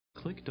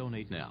click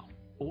Donate Now.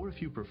 Or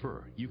if you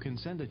prefer, you can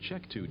send a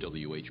check to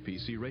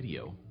WHPC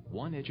Radio,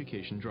 1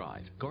 Education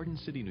Drive, Garden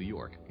City, New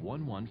York,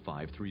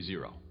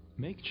 11530.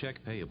 Make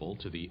check payable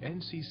to the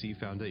NCC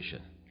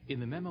Foundation. In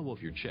the memo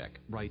of your check,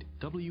 write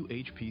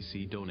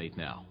WHPC Donate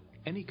Now.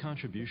 Any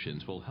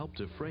contributions will help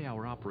defray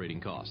our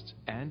operating costs,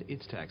 and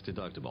it's tax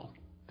deductible.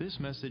 This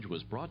message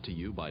was brought to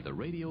you by the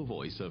radio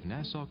voice of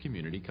Nassau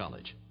Community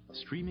College,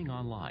 streaming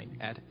online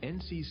at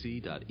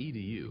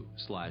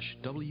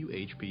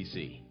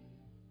ncc.edu/WHPC.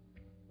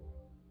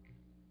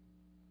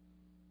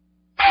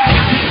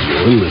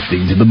 You're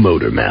listening to the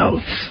Motor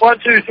Mouth. 1,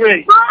 2,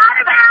 3.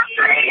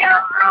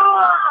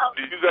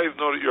 Do you guys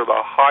know that you're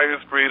the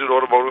highest rated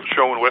automotive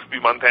show in Westby,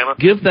 Montana?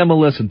 Give them a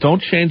listen.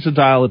 Don't change the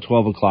dial at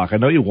 12 o'clock. I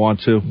know you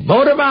want to.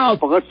 Motor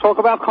Mouth. Well, let's talk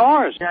about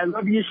cars. I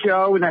love your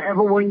show, and I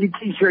haven't worn your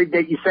T-shirt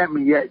that you sent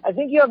me yet. I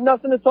think you have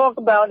nothing to talk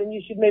about, and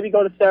you should maybe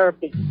go to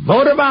therapy.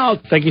 Motor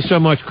Mouth. Thank you so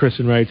much, Chris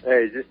and Ray.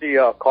 Hey, is this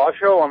the car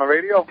show on the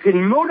radio?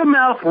 Can Motor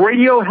Mouth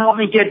Radio help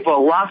me get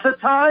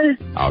velocitized?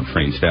 Our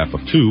trained staff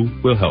of 2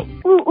 will help.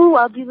 Ooh,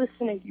 I'll be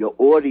listening. Your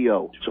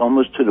audio is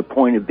almost to the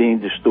point of being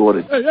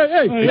distorted.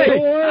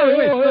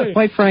 Hey.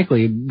 Quite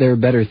frankly, there are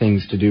better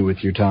things to do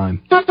with your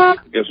time.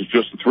 Guess it's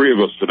just the 3 of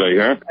us today,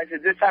 huh? I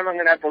said, this time I'm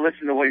going to have to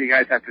listen to what you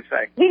guys have to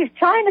say. He's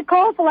trying to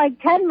call for like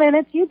 10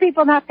 minutes. You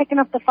people not picking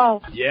up the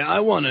phone. Yeah, I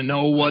want to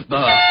know what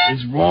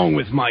is wrong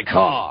with my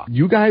car.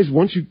 You guys,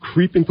 once you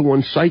creep into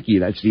one's psyche,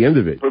 that's the end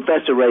of it.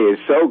 Professor Ray is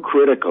so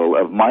critical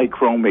of my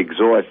chrome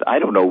exhaust, I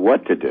don't know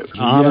what to do.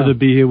 Honor to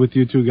be here with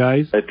you two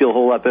guys. I feel a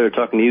whole lot better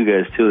talking to you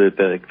guys, too,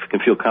 that I can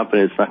feel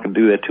confident it's not going to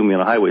do that to me on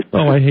the highway.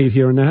 Oh, I hate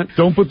hearing that.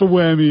 Don't put the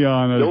whammy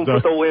on us. Don't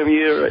put the whammy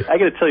here. I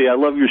got to tell you, I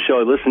love your show.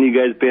 I listen to you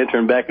guys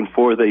bantering back and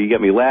forth. You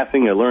get me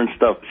laughing. I learn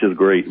stuff. It's just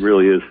great. It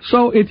really is.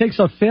 So it takes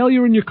a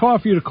failure in your car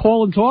for you to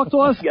call and talk to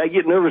us? I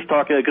get nervous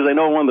talking because I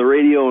know I'm on the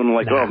radio and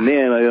like, oh,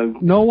 man.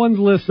 No one's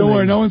listening. Don't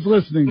worry, no one's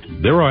listening.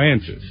 There are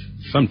answers,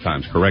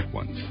 sometimes correct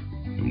ones,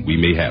 and we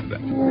may have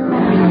them.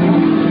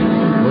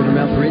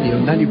 Motormouth Radio,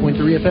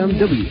 90.3 FM,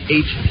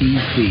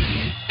 WHPC.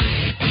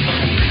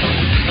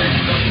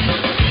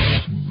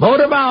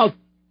 Motor Mouth.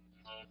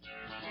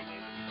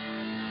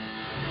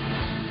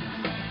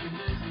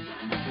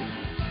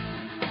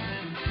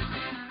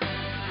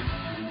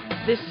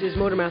 This is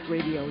Motormouth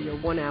Radio, your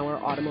 1-hour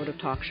automotive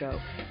talk show.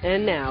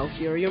 And now,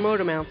 here are your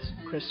Motormouths,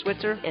 Chris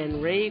Switzer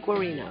and Ray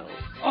Guarino.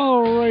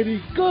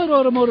 Alrighty, good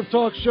automotive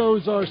talk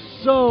shows are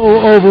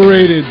so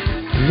overrated.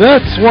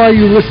 That's why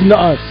you listen to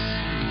us.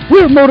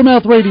 We're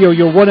Motormouth Radio,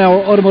 your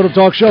 1-hour automotive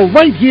talk show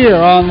right here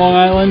on Long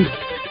Island.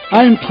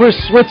 I'm Chris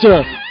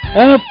Switzer.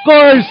 And of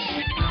course,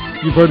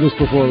 you've heard this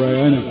before,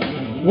 Ray, I know.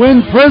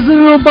 When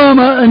President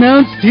Obama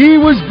announced he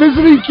was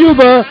visiting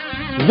Cuba,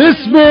 this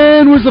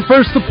man was the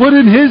first to put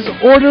in his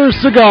order of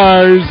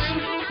cigars.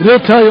 And he'll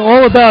tell you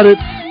all about it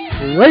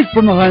right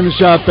from behind the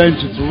shop bench.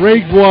 It's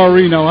Ray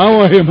Guarino. How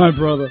are you, my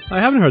brother? I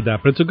haven't heard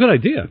that, but it's a good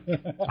idea.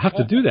 I'll have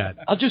to do that.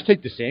 I'll just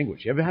take the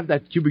sandwich. You ever have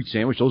that Cuban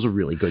sandwich? Those are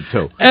really good,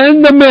 too.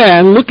 And the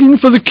man looking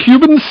for the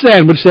Cuban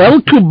sandwich,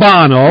 El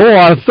Cubano,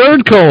 our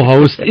third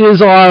co-host,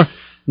 is our...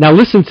 Now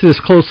listen to this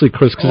closely,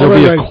 Chris, because there'll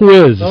be a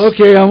quiz.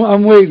 Okay,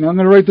 I'm waiting. I'm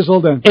going to write this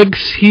all down.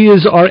 He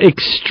is our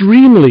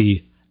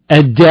extremely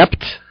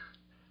adept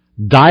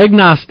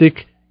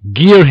diagnostic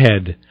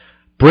gearhead.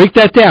 Break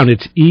that down.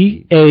 It's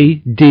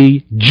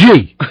EADG.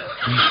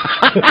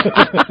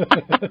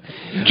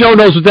 Joe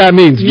knows what that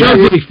means.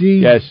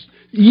 Yes.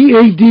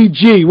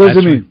 EADG. What does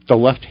it mean? The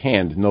left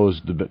hand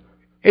knows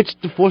it's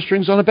the 4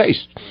 strings on a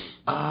bass.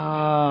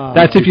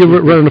 That's if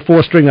you're running a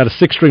 4-string, not a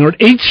 6-string or an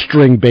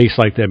 8-string bass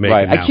like they're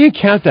making now. I can't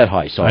count that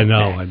high. So I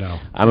know.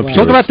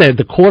 Talk about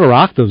the quarter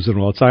octaves and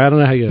all. It's like, I don't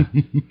know how you...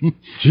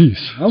 Jeez.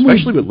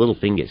 Especially with little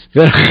fingers.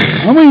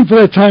 I'm waiting for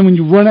that time when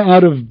you run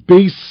out of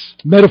bass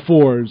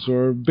metaphors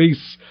or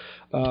bass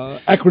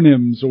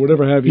acronyms or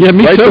whatever have you. Yeah,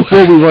 me too.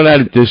 Before we run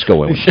out of disco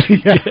ones.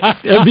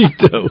 Yeah, me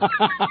too.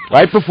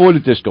 Right before the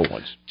disco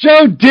ones.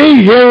 Joe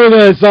D here with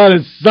us on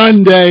a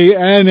Sunday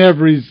and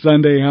every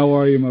Sunday. How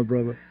are you, my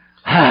brother?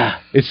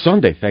 It's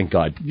Sunday, thank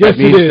God. Yes, that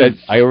means it is. That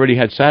I already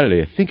had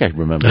Saturday. I think I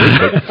remember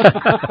it.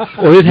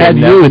 Or it had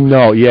you.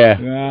 No, yeah.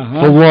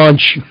 Uh-huh. For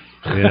lunch.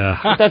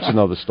 Yeah. That's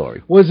another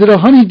story. Was it a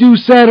honeydew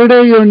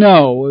Saturday or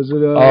no? Was it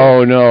a...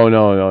 Oh,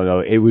 no.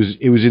 It was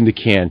in the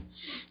can.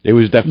 It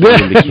was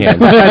definitely in the can.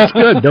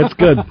 That's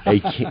good.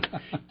 A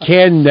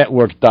can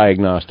network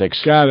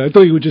diagnostics. Got it. I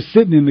thought you were just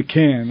sitting in the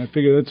can. I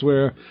figure that's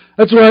where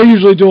I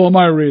usually do all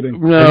my reading.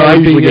 No, I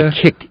usually get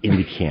kicked in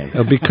the can.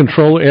 It'll be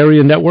Control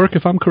Area Network,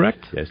 if I'm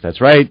correct. Yes, that's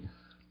right.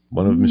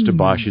 One of Mr.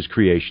 Bosch's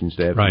creations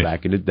there from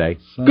back in the day.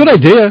 Good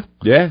idea.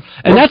 Yeah.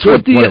 And that's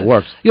what when it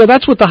works.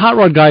 That's what the hot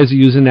rod guys are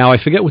using now. I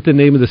forget what the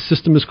name of the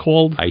system is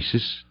called.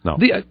 ISIS? No.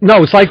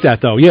 No, it's like that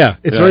though. Yeah,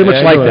 it's very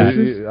much like that.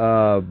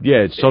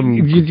 It's some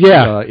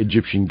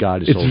Egyptian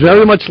goddess. It's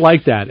very much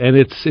like that, and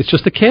it's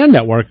just a CAN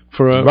network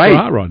for a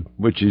hot rod.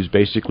 Which is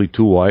basically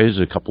 2 wires,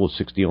 a couple of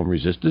 60-ohm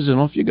resistors, and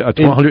off you go.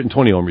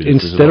 120-ohm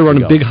resistors. Instead of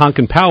running big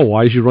honking power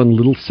wires, you run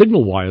little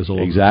signal wires all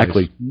over the place.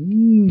 Exactly.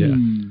 Yeah.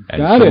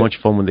 And so much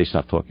fun when they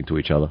stop talking to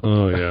each other.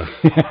 Oh,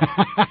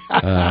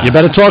 yeah. You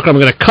better talk or I'm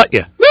going to cut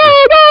you. No!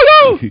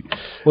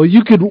 Well,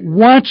 you could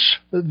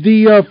watch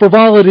the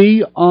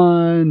frivolity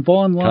on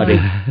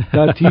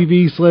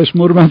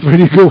vaughnlive.tv/motormouthradio.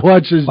 You can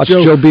watch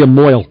Joe be a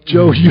moil.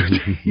 Joe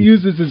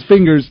uses his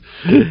fingers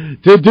to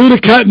do the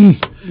cutting.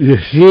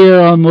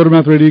 Here on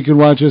Motormouth Radio, you can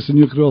watch us, and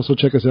you can also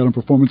check us out on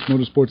Performance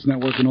Motorsports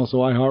Network and also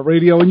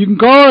iHeartRadio. And you can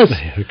call us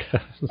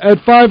at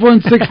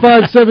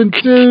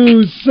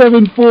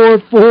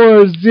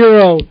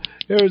 516-572-7440.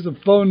 There's a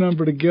phone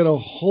number to get a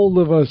hold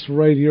of us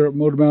right here at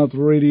Motormouth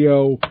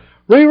Radio.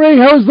 Ray,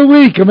 how was the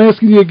week? I'm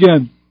asking you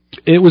again.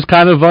 It was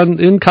kind of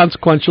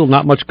inconsequential,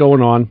 not much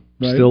going on.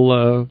 Right.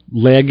 Still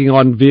lagging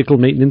on vehicle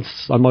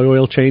maintenance on my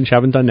oil change.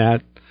 Haven't done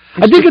that.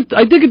 I did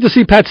get to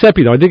see Pat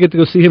Seppi, though. I did get to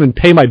go see him and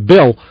pay my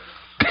bill.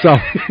 So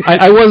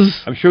I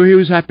was. I'm sure he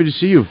was happy to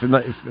see you,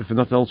 if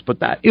nothing else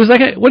but that. He was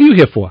like, hey, what are you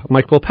here for? I'm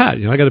like, well, Pat,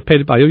 I got to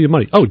pay I owe you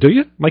money. Oh, do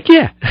you? I'm like,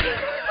 yeah.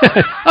 All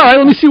right,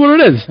 let me see what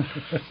it is.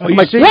 I'm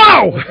like,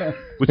 wow!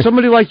 With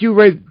somebody like you,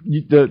 Ray,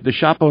 the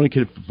shop owner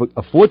can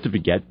afford to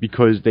forget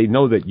because they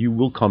know that you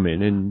will come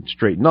in and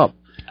straighten up.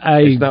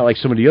 It's not like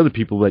some of the other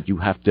people that you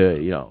have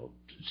to,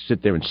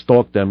 sit there and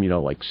stalk them,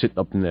 like sitting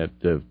up in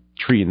the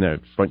tree in their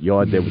front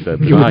yard there with the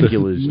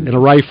binoculars. And a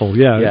rifle,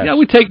 yeah. Yes. Yeah,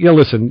 we take,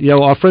 listen,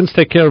 our friends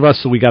take care of us,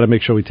 so we got to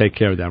make sure we take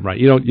care of them, right?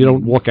 You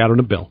don't walk out on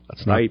a bill.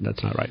 That's not right.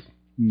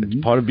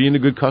 It's part of being a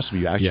good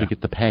customer. You actually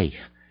get to pay.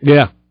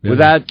 Yeah.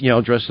 Without,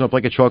 dressing up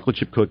like a chocolate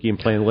chip cookie and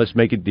playing let's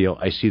make a deal.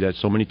 I see that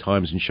so many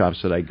times in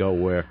shops that I go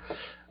where,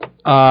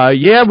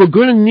 we're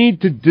going to need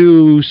to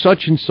do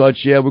such and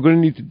such. Yeah, we're going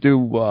to need to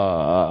do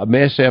a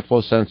mass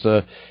airflow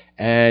sensor,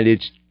 and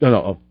it's,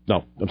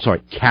 I'm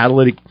sorry,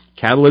 catalytic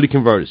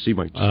converters. See,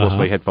 I just lost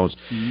my headphones.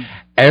 Mm-hmm.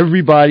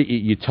 Everybody,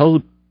 you tell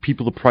the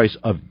people the price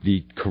of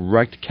the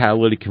correct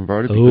catalytic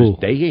converter because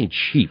they ain't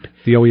cheap.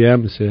 The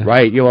OEMs, yeah.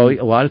 Right.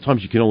 A lot of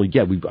times you can only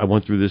get, I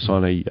went through this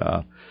on a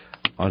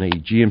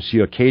GMC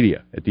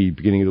Arcadia at the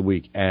beginning of the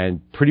week, and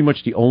pretty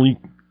much the only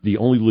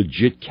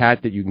legit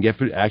cat that you can get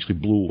for it actually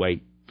blew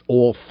away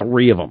all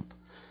 3 of them.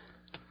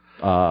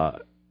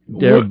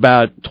 They're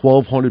about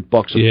 $1,200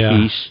 a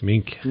piece.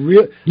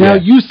 Now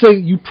you say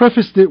you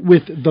prefaced it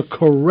with the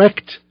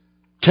correct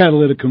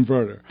catalytic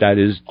converter. That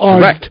is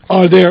correct.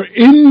 Are there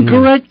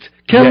incorrect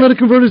catalytic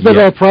converters that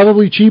are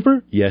probably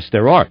cheaper? Yes,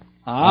 there are.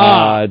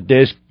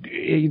 There's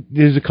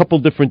a couple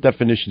different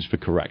definitions for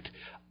correct.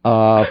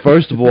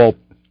 First of all.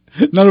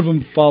 None of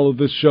them follow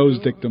this show's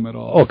dictum at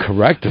all. Oh,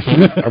 correct?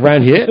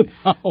 Around here?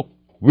 No.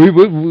 We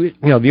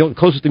the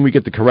closest thing we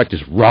get to correct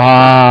is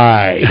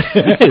right.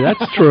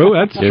 That's true.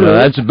 That's true.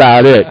 That's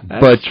about it.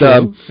 That's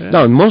true.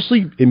 No,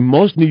 mostly in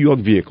most New York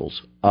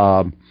vehicles,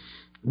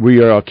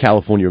 we are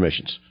California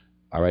emissions.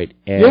 All right,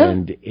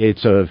 and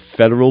it's a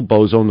federal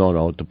bozo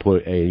no-no to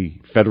put a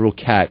federal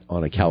cat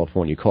on a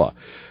California car,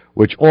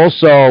 which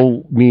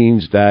also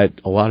means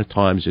that a lot of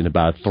times in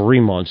about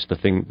 3 months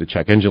the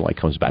check engine light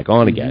comes back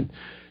on again.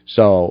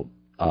 So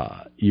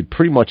you're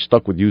pretty much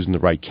stuck with using the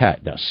right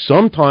cat. Now,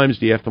 sometimes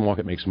the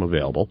aftermarket makes them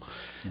available,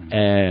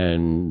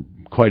 and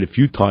quite a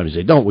few times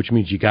they don't, which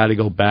means you got to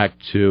go back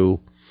to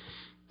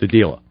the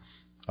dealer.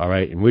 All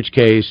right, in which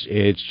case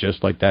it's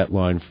just like that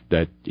line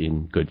that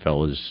in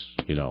Goodfellas,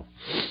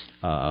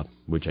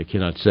 which I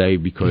cannot say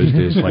because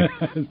there's like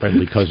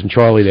friendly cousin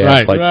Charlie there.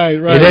 Right, but right.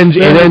 It ends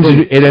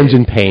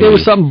in pain. There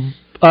was something.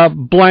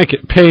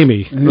 Blanket, pay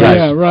me.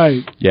 Yeah,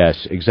 right.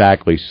 Yes,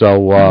 exactly.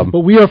 So,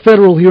 but we are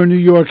federal here in New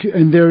York,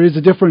 and there is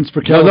a difference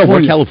for California. No,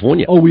 we're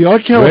California. Oh, we are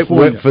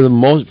California. For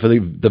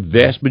the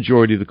vast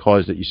majority of the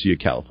cars that you see are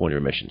California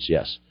emissions.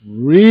 Yes.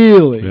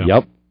 Really?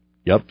 Yeah.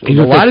 Yep. A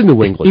lot in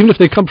New England. Even if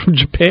they come from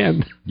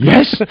Japan.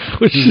 Yes.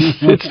 Which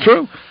is, it's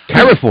true.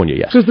 California,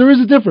 yes. Because there is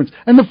a difference.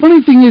 And the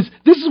funny thing is,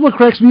 this is what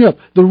cracks me up.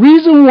 The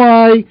reason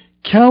why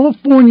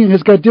California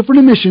has got different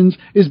emissions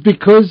is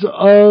because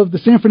of the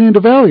San Fernando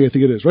Valley, I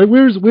think it is, right?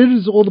 Where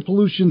does all the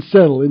pollution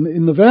settle?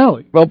 In the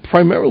valley? Well,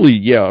 primarily,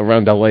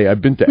 around L.A.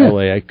 I've been to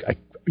L.A.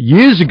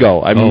 Years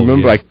ago, I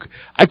remember I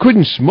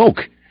couldn't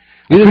smoke.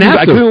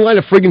 I couldn't light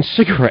a friggin'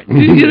 cigarette.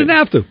 You didn't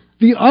have to.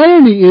 The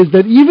irony is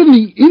that even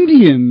the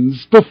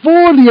Indians,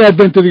 before the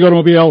advent of the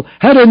automobile,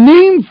 had a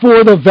name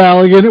for the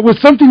valley, and it was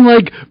something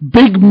like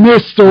Big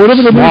Mist or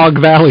whatever the Smog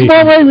Valley.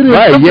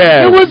 Right,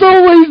 yeah. It was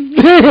always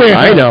there.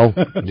 I know.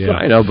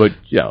 I know, but,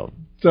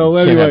 so you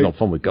anyway, can't have no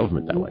fun with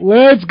government that way.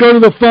 Let's go to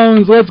the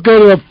phones. Let's go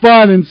to the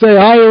fun and say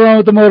hi, you're on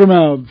with the Motor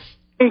Mouths.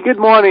 Hey, good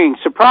morning.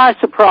 Surprise,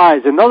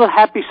 surprise. Another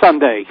happy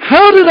Sunday.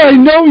 How did I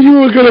know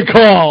you were going to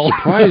call?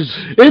 Surprise.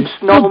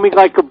 It's know me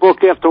like a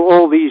book after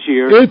all these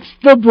years. It's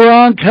the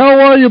Bronx. How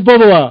are you,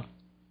 Bubba?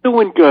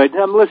 Doing good.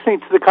 I'm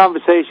listening to the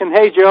conversation.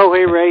 Hey, Joe.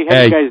 Hey, Ray.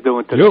 How you guys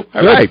doing today?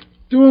 All right.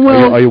 Doing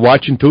well. Are you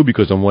watching, too?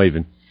 Because I'm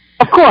waving.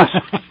 Of course.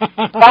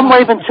 I'm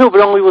waving, too,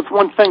 but only with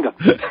one finger.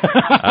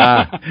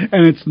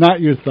 And it's not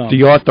your thumb.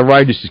 The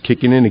arthritis is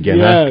kicking in again,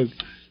 yes.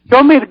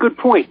 Joe made a good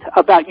point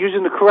about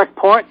using the correct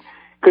part.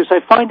 because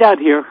I find out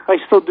here, I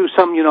still do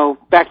some,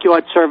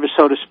 backyard service,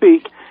 so to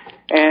speak,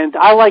 and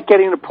I like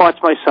getting the parts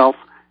myself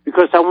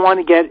because I want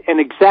to get an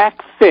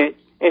exact fit,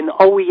 an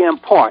OEM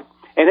part.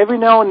 And every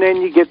now and then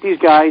you get these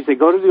guys, they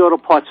go to the auto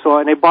parts store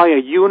and they buy a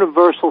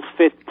universal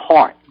fit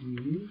part.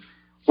 Mm-hmm.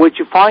 What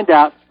you find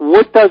out,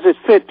 what does it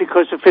fit?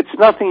 Because if it's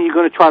nothing, you're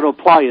going to try to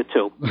apply it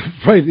to.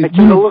 Right.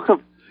 You're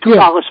looking for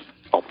 $2.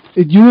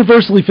 It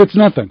universally fits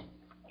nothing.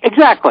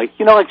 Exactly.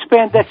 Like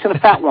spandex in a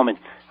fat woman.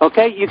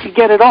 Okay? You can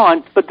get it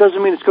on, but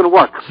doesn't mean it's going to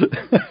work.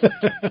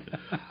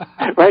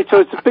 Right?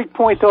 So it's a big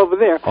point over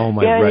there. Oh,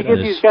 my goodness. You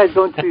get these guys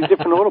going to these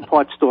different auto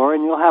parts store,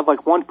 and you'll have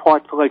like one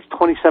part for like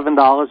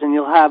 $27, and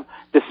you'll have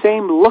the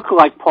same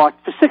look-alike part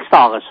for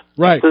 $6.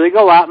 Right. So they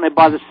go out and they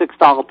buy the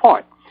 $6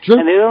 part. Sure.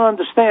 And they don't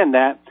understand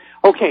that.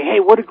 Okay, hey,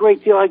 what a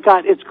great deal I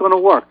got. It's going to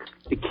work.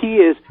 The key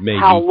is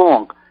how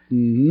long.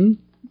 Mm-hmm.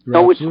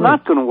 No, it's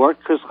not going to work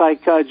because,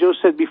 like Joe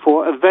said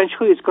before,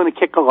 eventually it's going to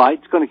kick a light,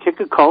 it's going to kick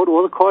a code,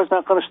 or the car's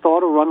not going to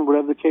start or run,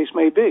 whatever the case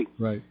may be.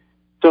 Right.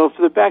 So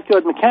for the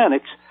backyard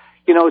mechanics,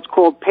 it's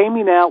called pay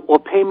me now or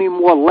pay me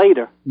more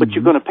later, but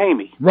you're going to pay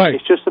me. Right.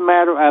 It's just a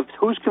matter of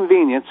whose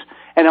convenience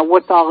and at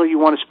what dollar you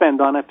want to spend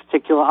on that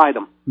particular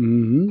item.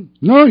 Mm-hmm.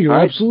 No, you're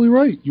absolutely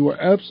right. You are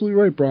absolutely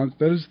right, Bronx.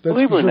 That's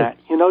believe it or not,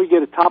 you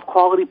get a top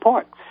quality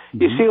part.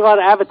 Mm-hmm. You see a lot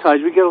of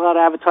advertisements. We get a lot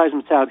of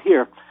advertisements out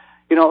here.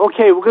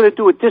 Okay, we're going to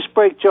do a disc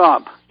brake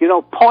job.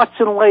 Parts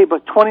and labor,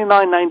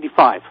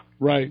 $29.95.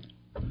 Right.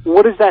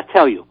 What does that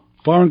tell you?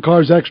 Foreign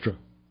cars extra.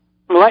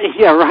 Right.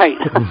 Yeah, right.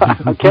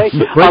 Okay.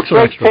 Our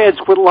brake pads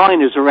with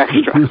liners are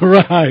extra.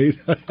 Right.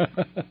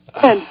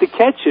 And the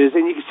catch is,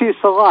 and you can see this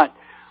a lot,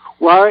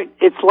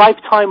 it's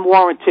lifetime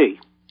warranty.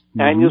 Mm-hmm.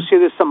 And you'll see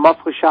this some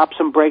muffler shops,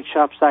 some brake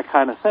shops, that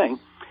kind of thing.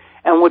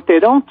 And what they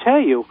don't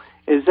tell you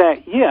is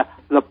that,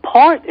 the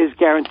part is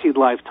guaranteed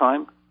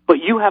lifetime, but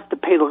you have to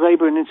pay the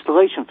labor and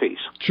installation fees.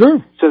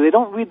 Sure. So they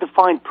don't read the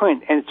fine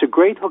print, and it's a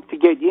great hook to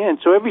get you in.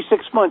 So every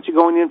 6 months you're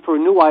going in for a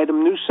new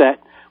item, new set,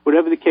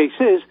 whatever the case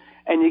is,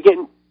 and you're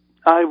getting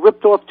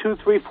ripped off 2,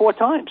 3, 4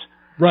 times.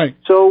 Right.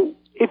 So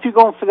if you're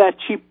going for that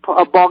cheap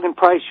bargain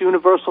price,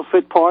 universal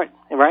fit part,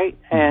 right,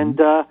 and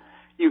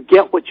you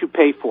get what you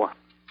pay for.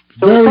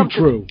 So very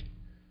true.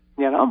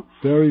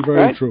 Very,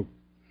 very true.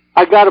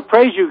 I got to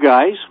praise you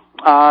guys.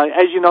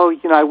 As you know,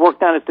 I work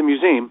down at the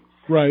museum.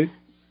 Right.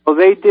 Well,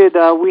 they did,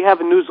 we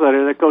have a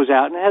newsletter that goes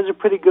out, and it has a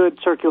pretty good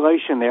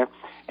circulation there.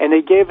 And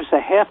they gave us a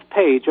half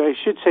page, or I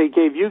should say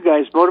gave you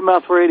guys,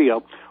 Motormouth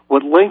Radio,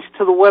 with links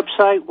to the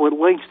website, with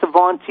links to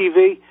Vaughn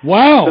TV.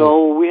 Wow.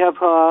 So we have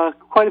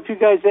quite a few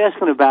guys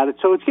asking about it.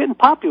 So it's getting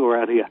popular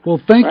out here. Well,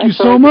 thank you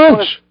so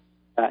much.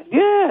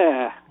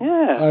 Yeah.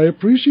 I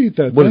appreciate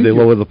that. What, did they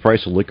lower the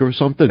price of liquor or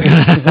something?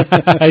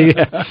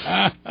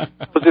 Yeah.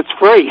 Because it's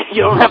free.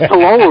 You don't have to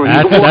lower it.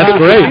 That's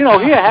great.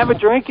 Here, have a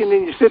drink, and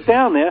then you sit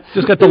down there.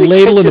 Just got the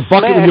ladle in the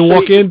bucket when you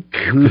walk in.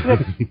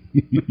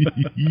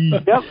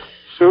 Yep.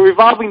 So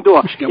revolving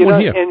door. One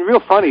here. And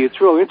real funny,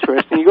 it's real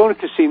interesting. You go to a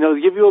casino,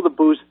 they give you all the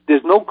booze.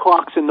 There's no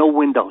clocks and no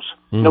windows.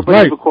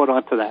 Nobody ever caught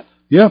on to that.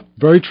 Yeah,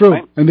 very true.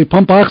 Right? And they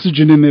pump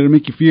oxygen in there to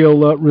make you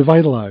feel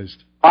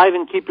revitalized.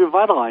 And keep you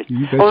revitalized.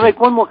 I want to make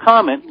one more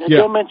comment. Yeah.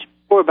 Joe mentioned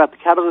before about the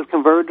catalytic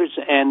converters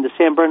and the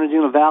San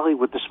Bernardino Valley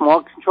with the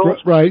smog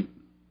controls. Right. We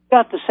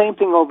got the same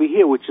thing over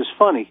here, which is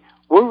funny.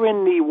 We're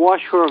in the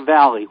Washoe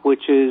Valley,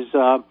 which is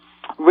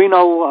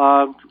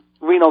Reno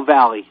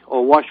Valley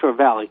or Washoe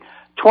Valley.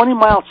 20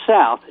 miles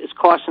south is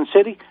Carson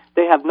City.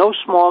 They have no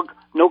smog,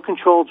 no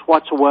controls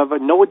whatsoever,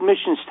 no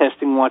admissions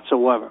testing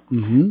whatsoever.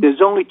 Mm-hmm.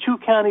 There's only 2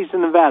 counties in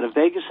Nevada,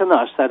 Vegas and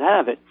us, that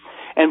have it.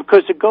 And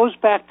because it goes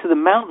back to the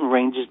mountain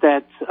ranges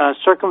that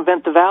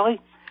circumvent the valley,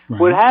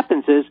 what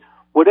happens is,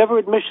 whatever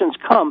admissions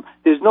come,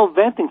 there's no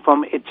venting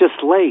from it,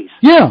 just lays.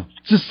 Yeah,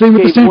 it's the same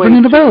with the San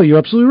Fernando Valley. You're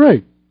absolutely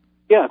right.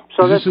 Yeah,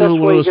 so that's one of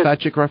those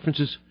Fat Chick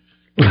references?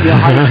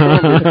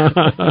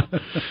 Yeah,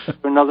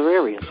 for another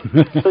area.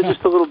 So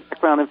just a little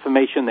background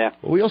information there.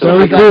 Well, we also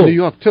have that in New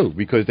York too,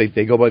 because they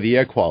go by the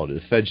air quality.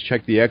 The feds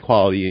check the air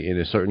quality in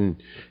a certain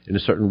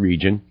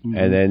region,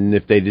 and then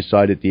if they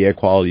decide that the air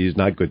quality is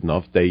not good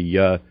enough, they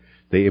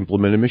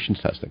implement emissions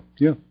testing.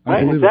 Yeah,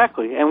 right,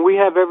 exactly. And we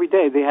have every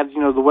day. They have,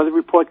 the weather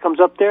report comes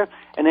up there,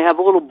 and they have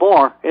a little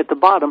bar at the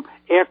bottom,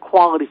 air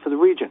quality for the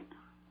region.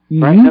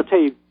 Mm-hmm. Right? They'll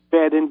tell you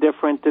bad,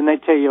 indifferent, and they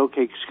tell you,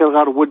 okay, got a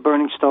lot of wood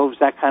burning stoves,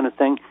 that kind of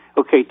thing.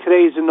 Okay,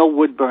 today is a no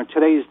wood burn.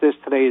 Today is this,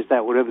 today is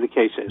that, whatever the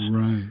case is.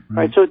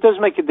 Right. So it does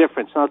make a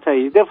difference, and I'll tell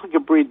you definitely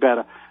can breathe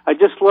better. I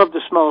just love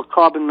the smell of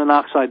carbon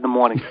monoxide in the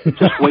morning. It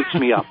just wakes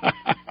me up.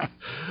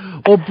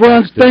 Well,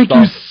 Bronx, thank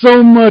you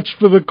so much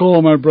for the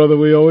call, my brother.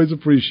 We always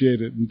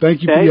appreciate it. And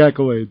thank you for the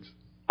accolades.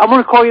 I'm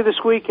going to call you this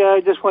week.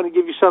 I just want to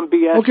give you some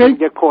BS and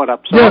get caught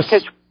up. So I'll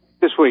catch you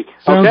this week.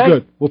 Sounds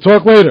good. We'll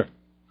talk later.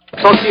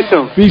 Talk to you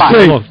soon. Be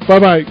safe.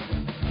 Bye-bye.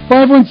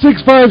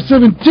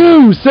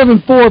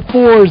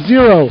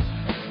 516-572-7440.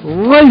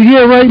 Right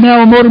here, right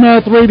now on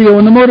Motormouth Radio.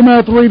 And the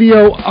Motormouth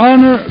Radio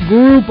Honor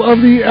Group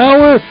of the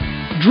Hour.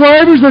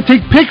 Drivers that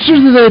take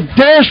pictures of their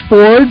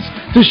dashboards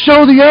to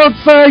show the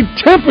outside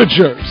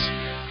temperatures.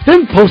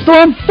 Then post them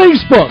on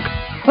Facebook.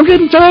 I'm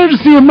getting tired of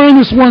seeing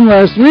 -1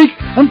 last week.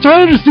 I'm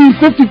tired of seeing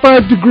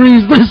 55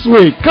 degrees this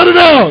week. Cut it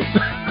out.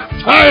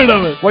 Tired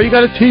of it. Well, you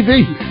got a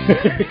TV.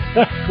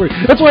 Exactly.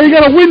 That's why you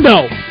got a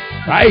window.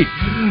 Right.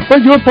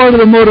 But you're part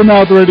of the Motor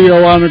Mouth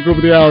Radio Honor Group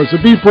of the Hour, so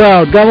be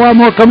proud. Got a lot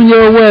more coming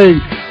your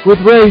way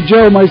with Ray,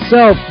 Joe,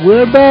 myself.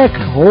 We're back.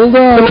 Hold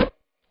on.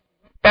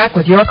 Back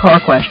with your car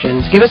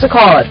questions. Give us a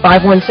call at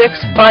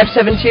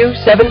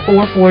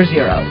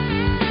 516-572-7440.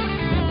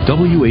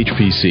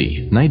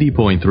 WHPC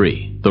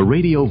 90.3, the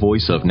radio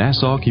voice of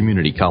Nassau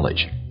Community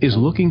College, is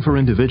looking for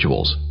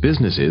individuals,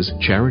 businesses,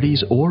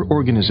 charities, or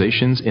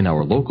organizations in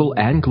our local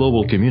and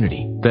global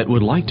community that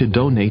would like to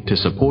donate to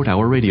support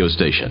our radio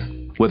station.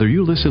 Whether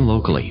you listen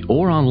locally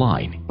or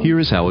online, here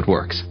is how it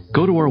works.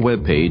 Go to our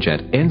webpage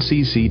at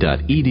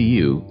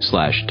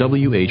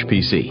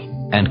ncc.edu/WHPC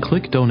and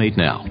click Donate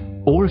Now.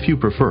 Or if you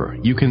prefer,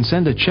 you can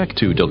send a check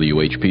to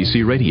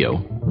WHPC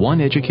Radio,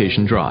 1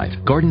 Education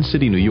Drive, Garden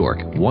City, New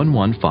York,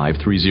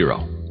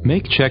 11530.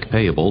 Make check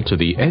payable to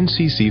the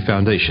NCC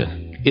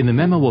Foundation. In the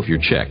memo of your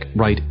check,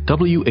 write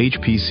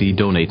WHPC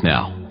Donate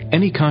Now.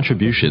 Any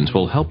contributions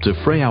will help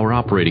defray our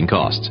operating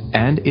costs,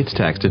 and it's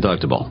tax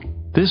deductible.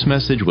 This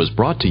message was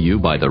brought to you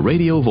by the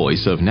radio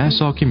voice of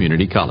Nassau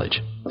Community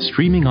College,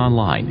 streaming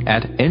online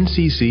at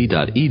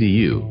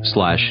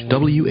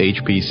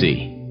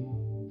ncc.edu/WHPC.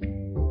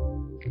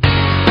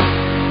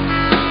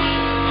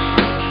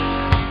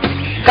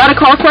 Got a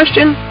car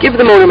question? Give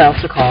the Motor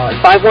Mouths a call at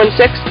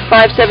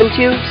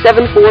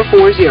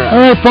 516-572-7440. All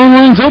right, phone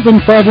lines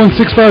open,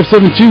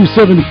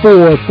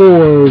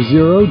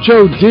 516-572-7440.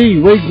 Joe D.,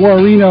 Ray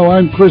Guarino,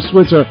 I'm Chris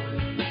Switzer.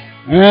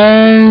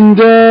 And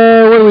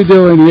what are we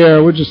doing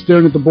here? We're just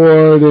staring at the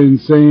board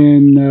and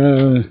saying,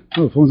 the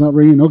phone's not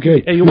ringing.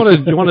 Okay. Hey, you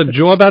want to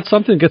jaw about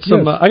something? Get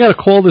some. Yes. I got a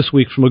call this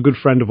week from a good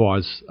friend of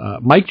ours,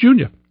 Mike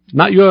Jr.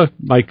 Not your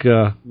Mike,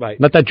 right?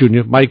 Not that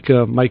Jr. Mike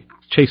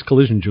Chase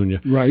Collision Jr.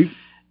 Right.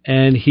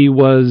 And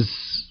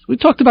we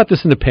talked about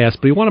this in the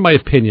past, but he wanted my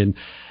opinion.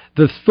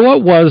 The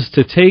thought was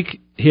to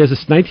he has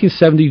this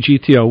 1970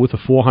 GTO with a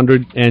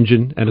 400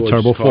 engine and a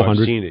turbo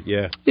 400. I've seen it,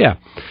 yeah. Yeah.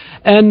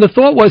 And the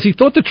thought was he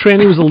thought the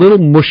tranny was a little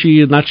mushy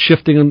and not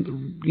shifting,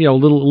 a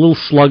little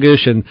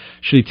sluggish, and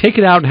should he take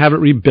it out and have it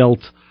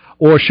rebuilt,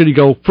 or should he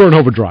go for an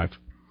overdrive?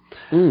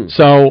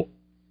 So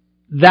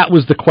that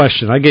was the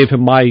question. I gave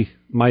him my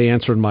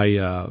answer and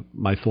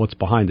my thoughts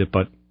behind it,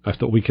 but I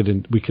thought we could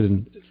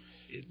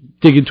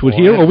dig into it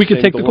here, or we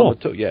could take the call.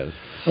 Yeah.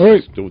 All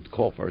right. Let's do the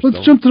call first.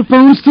 Let's jump to the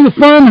phones, to the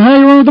fun. How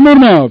you on with the Motor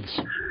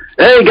Mouths?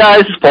 Hey,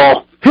 guys, it's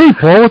Paul. Hey,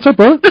 Paul. What's up,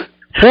 bro?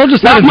 Paul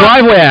just had a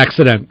driveway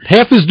accident.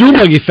 Half his dune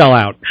buggy fell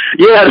out.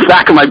 Yeah, the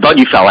back of my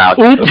buggy fell out.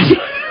 Oops.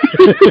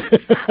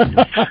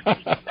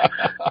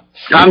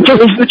 I'm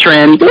changing the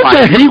tranny. Don't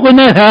you hate when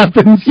that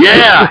happens?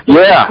 Yeah.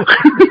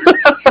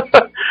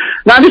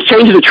 No, I'm just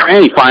changing the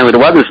tranny finally. The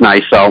weather's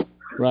nice, so.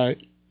 Right.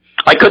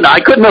 I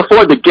couldn't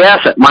afford the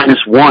gas at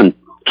 -1.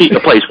 Keep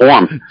the place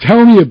warm.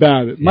 Tell me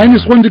about it. Yeah.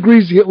 -1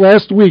 degrees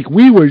last week.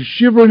 We were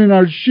shivering in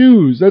our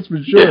shoes. That's for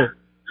sure.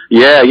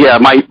 Yeah.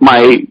 My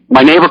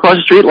neighbor across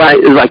the street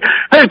is like,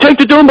 hey, take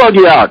the dune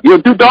buggy out. You'll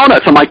do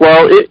donuts. I'm like,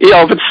 well, if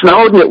it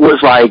snowed and it was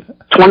like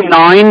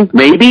 29,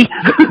 maybe.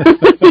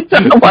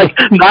 I'm like,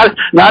 not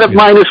at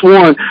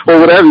 -1 or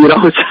whatever. It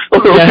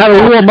had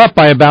to warm up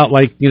by about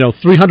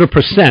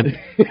 300%.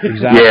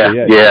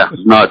 Exactly. Yeah.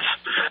 Nuts.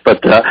 But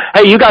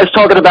hey, you guys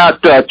talking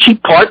about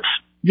cheap parts?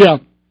 Yeah.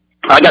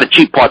 I got a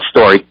cheap parts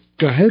story.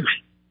 Go ahead.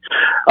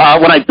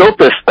 When I built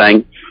this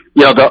thing,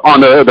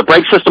 the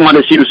brake system on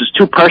this uses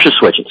 2 pressure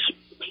switches.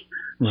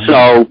 Right.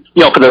 So,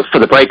 for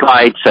the brake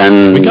lights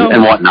and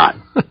whatnot.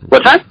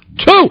 What's that?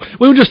 2.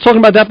 We were just talking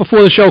about that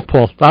before the show,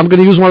 Paul. I'm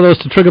going to use one of those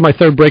to trigger my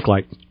 3rd brake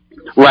light.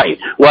 Right.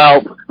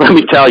 Well, let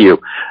me tell you,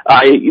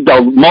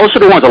 most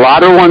of the ones, a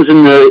lot of the ones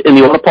in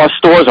the auto parts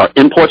stores are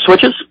import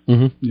switches.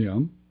 Mm-hmm. Yeah.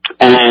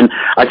 And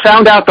I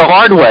found out the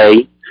hard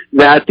way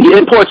that the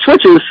import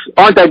switches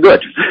aren't that good.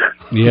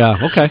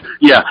 Yeah, okay.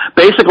 Yeah,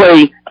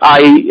 basically,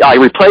 I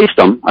replaced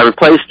them. I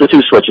replaced the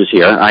 2 switches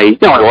here. I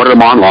ordered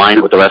them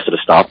online with the rest of the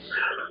stuff.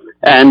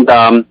 And,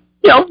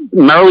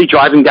 merrily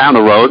driving down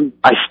the road,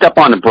 I step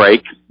on the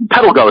brake,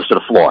 pedal goes to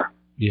the floor.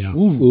 Yeah.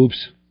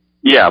 Oops.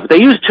 Yeah, but they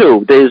use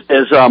 2.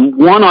 There's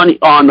one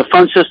on the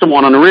front system,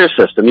 one on the rear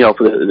system,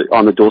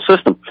 on the dual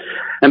system.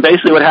 And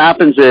basically what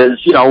happens is,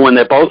 when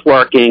they're both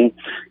working,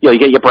 you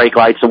get your brake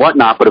lights and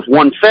whatnot, but if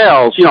one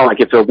fails, like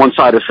if one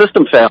side of the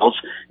system fails,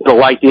 it'll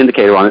light the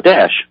indicator on the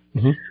dash.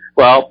 Mm-hmm.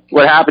 Well,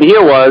 what happened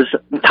here was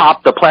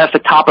the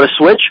plastic top of the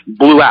switch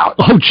blew out.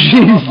 Oh,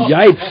 jeez,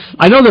 yikes.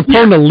 I know they're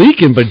prone to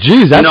leaking, but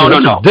geez, that's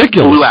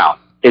ridiculous.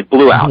 It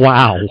blew out.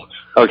 Wow.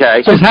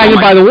 Okay. So it's hanging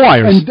by the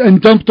wires. And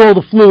dumped all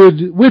the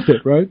fluid with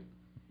it, right?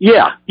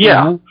 Yeah.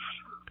 Uh-huh.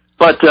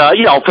 But,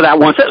 for that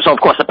one, so of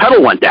course the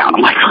pedal went down.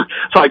 I'm like,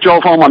 so I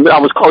drove home. I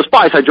was close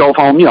by, so I drove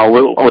home,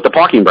 with the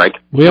parking brake.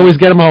 We always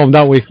get them home,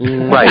 don't we?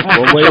 Right.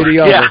 One way or the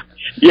other.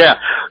 Yeah.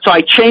 So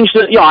I changed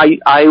it.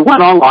 I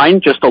went online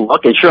just to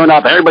look, and sure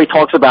enough, everybody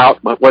talks about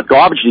what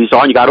garbage these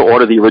are, and you got to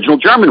order the original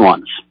German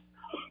ones,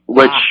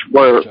 which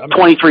were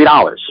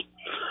 $23.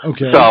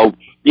 Okay. So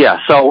Yeah,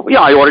 so,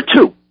 I ordered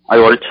two.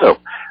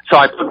 So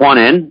I put one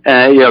in,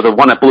 the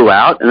one that blew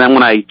out, and then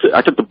when I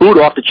took the boot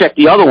off to check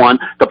the other one,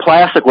 the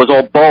plastic was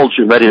all bulged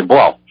and ready to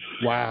blow.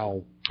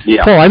 Wow.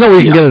 Yeah. Paul, I know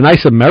we can get a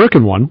nice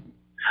American one.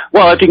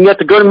 Well, if you can get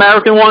the good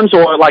American ones,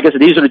 or like I said,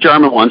 these are the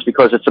German ones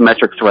because it's a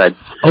metric thread.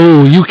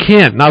 Oh, you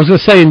can't. And I was going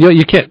to say,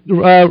 you can't.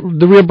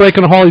 The rear brake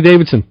on a Harley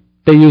Davidson,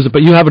 they use it,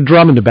 but you have a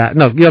drum in the back.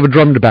 No, you have a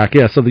drum in the back,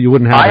 yeah, so that you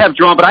wouldn't have. I have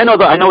drum, but I know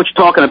what you're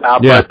talking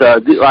about. Yeah.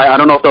 But I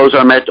don't know if those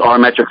are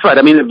metric thread.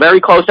 I mean, they're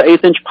very close to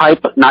 1/8-inch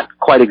pipe, but not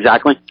quite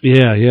exactly.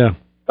 Yeah.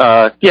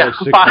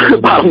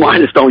 Bottom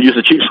line is don't use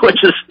the cheap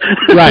switches.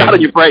 Right. Not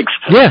on your brakes.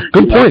 Yeah,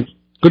 good point.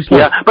 Good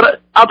point. Yeah,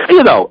 but I'll tell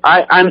you though,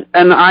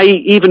 I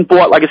even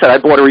bought, like I said, I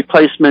bought a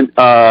replacement,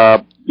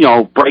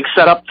 brake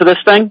setup for this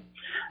thing,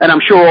 and I'm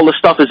sure all the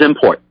stuff is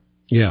import.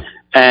 Yeah.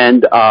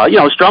 And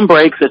it's drum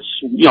brakes, it's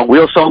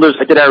wheel cylinders.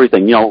 I did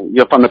everything,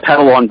 from the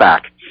pedal on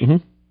back. Mm-hmm.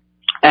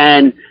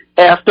 And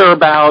after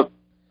about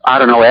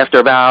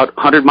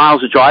 100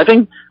 miles of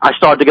driving, I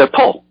started to get a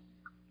pull.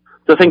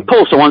 The thing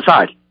pulls to one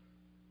side.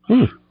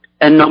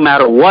 And no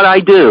matter what I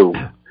do,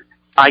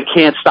 I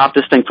can't stop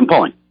this thing from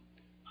pulling.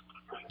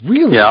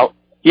 Really? Yeah,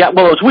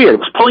 well, it was weird. It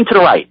was pulling to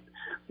the right.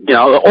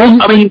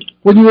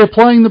 When you were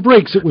applying the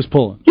brakes, it was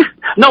pulling.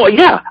 No,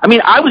 yeah. I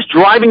mean, I was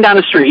driving down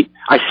the street.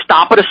 I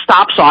stop at a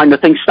stop sign. The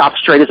thing stopped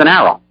straight as an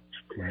arrow.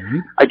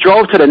 Right. I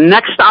drove to the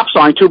next stop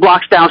sign, 2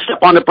 blocks down, step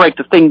on the brake.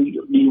 The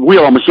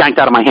wheel almost yanked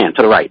out of my hand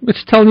to the right.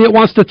 It's telling you it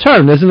wants to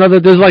turn. There's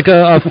like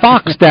a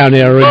fox down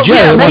there, or a jay.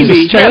 Yeah,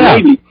 maybe.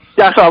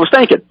 That's what I was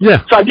thinking.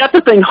 Yeah. So I got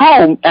the thing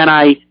home, and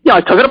I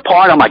took it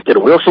apart. I'm like, did a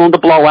wheel cylinder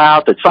blow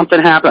out? Did something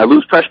happen? I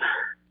lose pressure.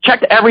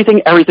 Checked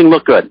everything. Everything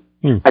looked good.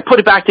 I put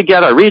it back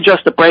together. I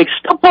readjust the brakes.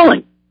 Still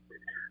pulling.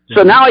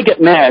 So now I get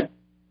mad,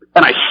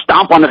 and I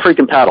stomp on the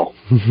freaking pedal.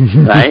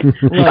 Right?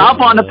 Stomp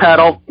on the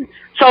pedal.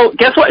 So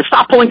guess what? It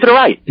stopped pulling to the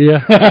right.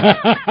 Yeah.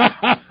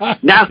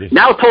 Now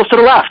it pulls to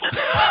the left.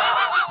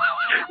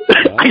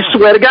 I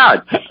swear to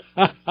God.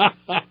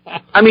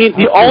 I mean,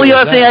 the only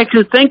other thing I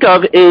can think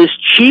of is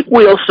cheap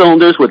wheel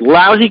cylinders with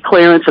lousy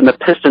clearance and the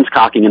pistons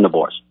cocking in the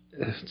bores.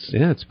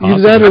 It's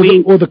possible. Either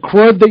that or the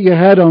crud that you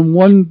had on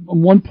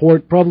one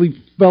port probably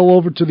fell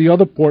over to the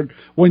other port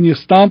when you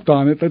stomped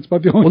on it. That's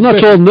about the only thing. Well,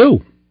 that's all new.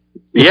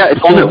 Yeah,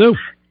 it's all new.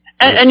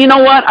 And you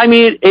know what? I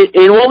mean,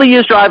 in all the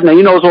years driving, now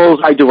you know as well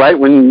as I do, right?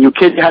 When you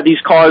kids had these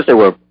cars, there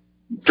were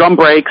drum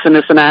brakes and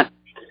this and that.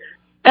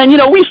 And,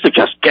 we used to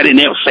just get in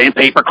there with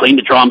sandpaper, clean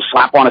the drums,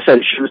 slap on a set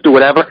of shoes, do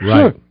whatever.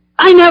 Right.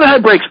 I never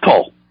had brakes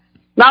pull.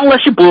 Not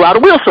unless you blew out a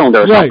wheel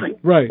cylinder or something.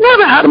 Right.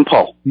 Never had them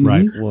pull.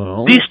 Right.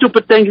 Well, These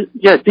stupid things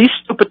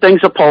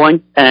are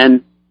pulling,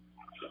 and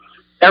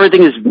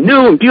everything is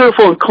new and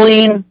beautiful and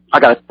clean. I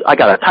got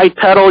a tight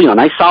pedal,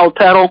 nice solid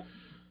pedal.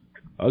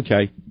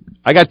 Okay.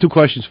 I got 2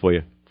 questions for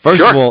you.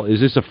 First of all, is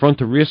this a front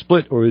to rear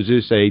split or is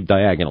this a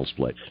diagonal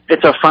split?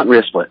 It's a front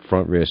rear split.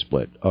 Front rear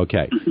split.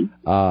 Okay.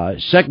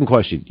 Second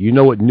question. You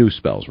know what new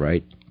spells,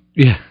 right?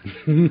 Yeah.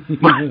 Can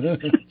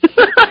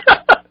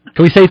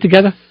we say it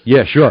together?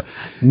 Yeah, sure.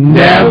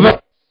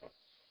 Never.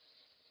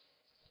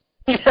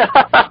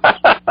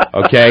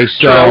 Okay,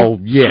 so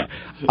yeah.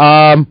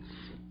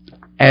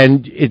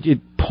 And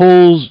it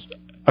pulls.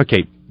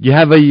 Okay, you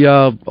have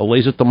a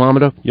laser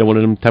thermometer. You know, one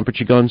of them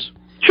temperature guns.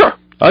 Sure.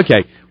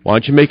 Okay. Why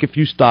don't you make a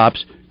few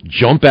stops,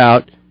 jump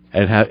out,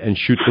 and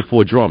shoot the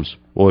 4 drums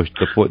or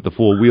the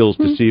 4 wheels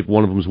to see if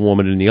one of them is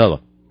warmer than the other.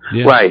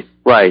 Yeah. Right.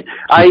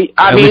 I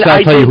did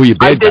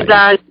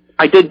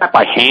that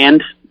by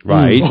hand.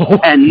 Right.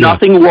 And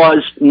nothing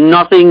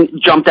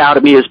jumped out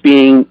at me as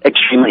being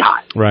extremely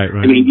hot. Right.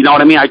 I mean, you know what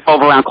I mean? I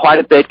drove around quite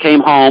a bit, came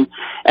home,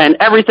 and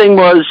everything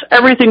was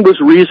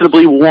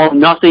reasonably warm.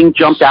 Nothing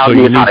jumped out at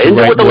me as hot. I didn't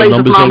do it with the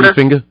laser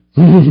thermometer.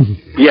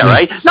 Yeah,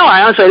 right? No,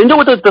 I honestly didn't do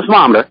it with the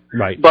thermometer.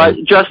 Right. But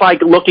just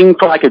like looking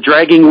for like a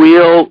dragging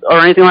wheel or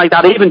anything like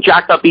that, I even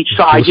jacked up each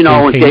side,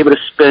 and gave it a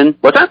spin.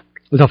 What's that?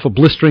 Without for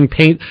blistering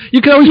paint.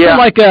 You could always put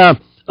like a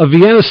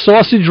Vienna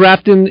sausage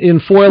wrapped in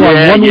foil on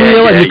one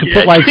wheel, and you could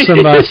put like some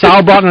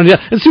sauerbraten on the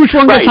other, and see which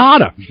one gets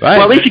hotter. Right.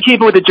 Well, at least you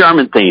keep it with the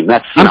German theme.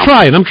 That's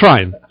I'm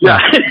trying. Yeah.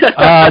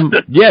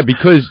 Yeah,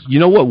 because you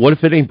know what? What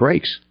if it ain't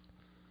brakes?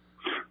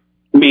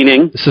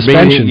 Meaning?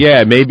 Suspension.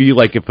 Maybe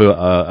like if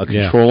a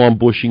control arm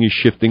bushing is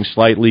shifting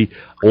slightly,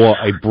 or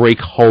a brake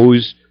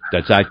hose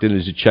that's acting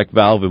as a check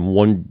valve, and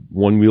one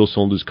wheel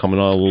cylinder is coming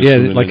on a little. Yeah,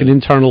 like an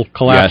internal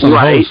collapse on the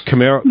hose.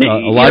 Camaro,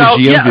 a lot of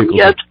GM vehicles.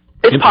 Yeah,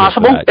 it's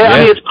possible. I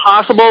mean, it's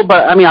possible,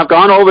 but I mean, I've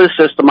gone over the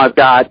system. I've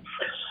got,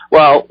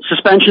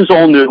 suspension's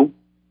all new.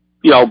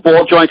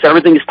 Ball joints,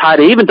 everything is tight.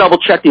 I even double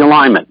checked the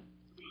alignment.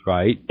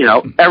 Right.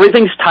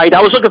 Everything's tight.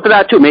 I was looking for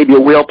that too. Maybe a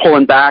wheel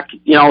pulling back,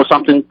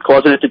 something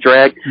causing it to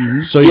drag.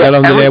 Mm-hmm. So you got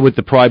under there with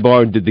the pry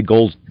bar and did the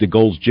Gold's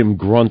Gym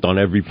grunt on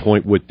every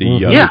point with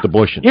the with the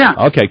bushing. Yeah.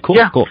 Okay. Cool.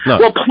 Yeah. Cool. No.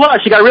 Well,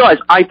 plus you got to realize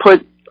I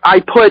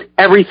put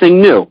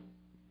everything new.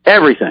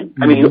 Everything.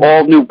 Mm-hmm. I mean,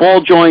 all new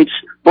ball joints,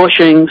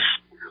 bushings,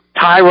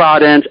 tie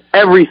rod ends.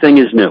 Everything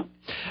is new.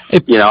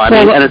 You know, I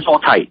mean, and it's all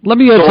tight. Let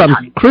me add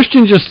something.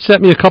 Christian just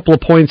sent me a couple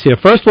of points here.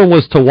 First one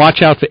was to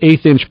watch out for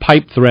 1/8-inch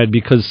pipe thread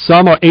because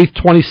some are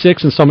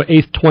 1/8-26 and some are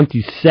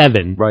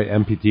 1/8-27. Right,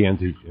 MPT,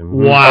 NT.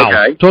 Wow.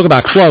 Okay. Talk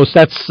about close.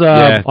 That's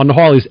on the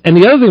Harleys. And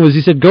the other thing was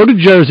he said go to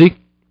Jersey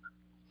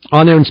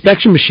on their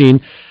inspection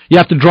machine. You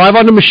have to drive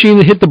on the machine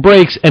and hit the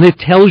brakes, and it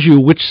tells you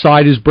which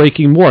side is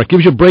braking more. It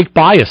gives you brake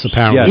bias,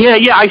 apparently.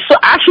 Yeah. I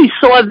actually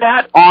saw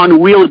that on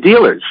wheeler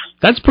dealers.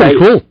 That's pretty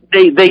cool.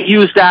 They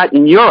use that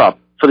in Europe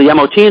for the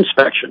MOT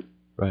inspection.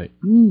 Right.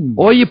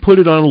 Or you put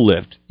it on a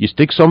lift. You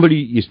stick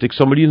somebody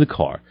in the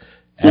car,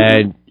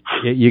 and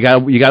you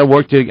got to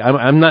work to.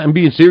 I'm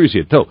being serious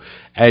here too.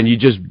 And you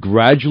just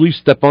gradually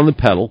step on the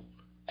pedal,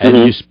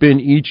 and you spin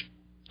each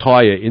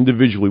tire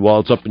individually while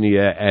it's up in the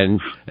air,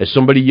 and as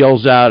somebody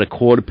yells out, a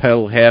quarter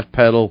pedal, half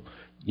pedal,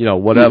 you know,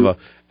 whatever,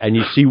 and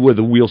you see where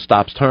the wheel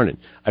stops turning.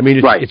 I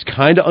mean, it's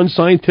kind of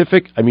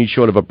unscientific. I mean,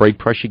 short of a brake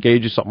pressure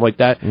gauge or something like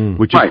that,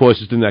 which of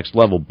course is the next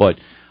level. But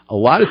a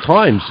lot of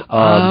times,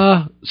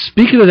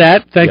 speaking of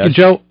that, thank you,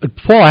 Joe.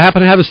 Paul, I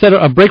happen to have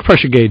a brake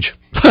pressure gauge.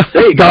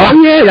 There you go.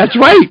 Oh, yeah, that's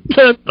right.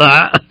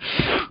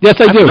 Yes,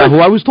 I do. Who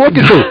I was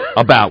talking to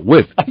about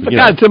with. I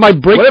forgot. It's in my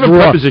brake whatever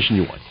drawer. preposition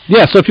you want.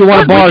 Yeah, so if you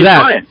want to borrow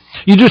that,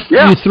 you just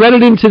you thread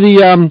it into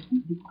the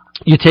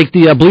you take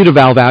the bleeder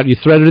valve out, you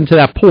thread it into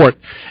that port,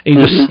 and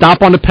you just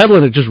stop on the pedal,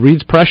 and it just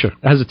reads pressure.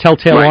 It has a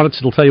telltale on it, so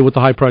it'll tell you what the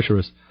high pressure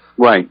is.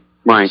 Right.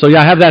 So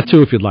yeah, I have that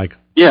too if you'd like.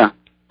 Yeah.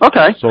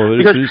 Okay. So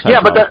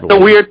but the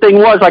weird thing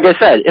was, like I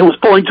said, it was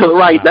pulling to the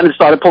right, then it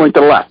started pulling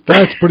to the left.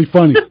 That's pretty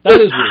funny. That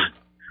is weird.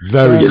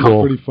 Very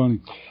cool. Pretty funny.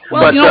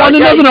 Well, you know, on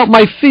another note,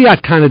 my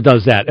Fiat kind of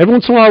does that. Every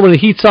once in a while when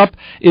it heats up,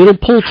 it'll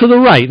pull to the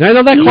right. And I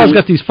know that car's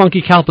got these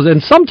funky calipers,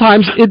 and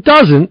sometimes it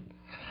doesn't.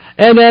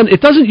 And then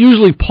it doesn't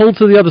usually pull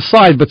to the other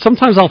side, but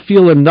sometimes I'll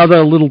feel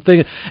another little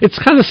thing. It's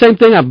kind of the same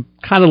thing. I'm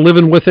kind of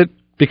living with it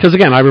because,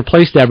 again, I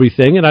replaced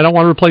everything, and I don't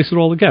want to replace it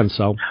all again.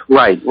 So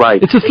Right.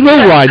 It's a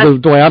thrill ride,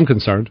 the way I'm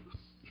concerned.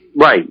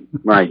 Right.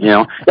 You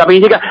know, I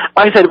mean, you got,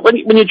 like I said, when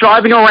you're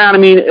driving around, I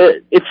mean,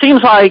 it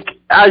seems like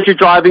as you're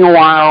driving a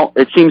while,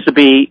 it seems to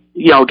be,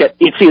 you know,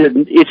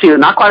 it's either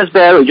not quite as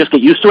bad or you just get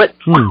used to it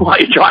while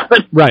you're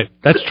driving. Right.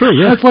 That's true.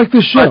 Yeah. That's like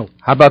the show.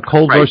 How about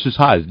cold versus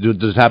hot? Does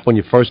it happen when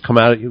you first come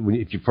out?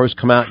 If you first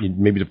come out,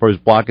 maybe the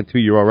first block or two,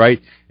 you're all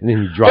right, and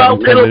then you drive.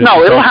 Well,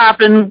 it'll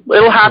happen.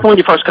 It'll happen when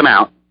you first come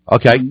out.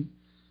 Okay.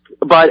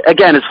 But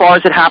again, as far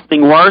as it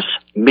happening worse,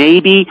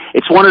 maybe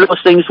it's one of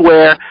those things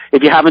where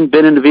if you haven't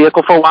been in the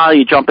vehicle for a while,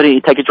 you jump in it, you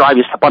take a drive,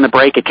 you step on the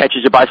brake, it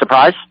catches you by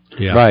surprise.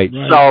 Yeah. Right.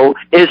 So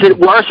is it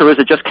worse or is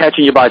it just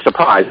catching you by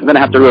surprise? I'm going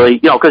to have to really,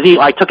 you know, because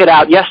I took it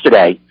out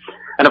yesterday.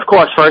 And of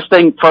course, first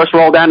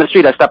roll down the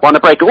street, I step on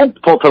the brake,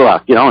 pull to the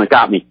left, you know, and it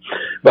got me.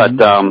 But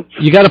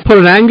you got to put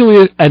an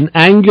angular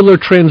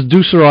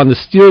transducer on the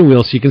steering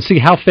wheel so you can see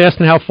how fast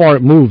and how far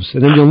it moves,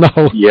 and then you'll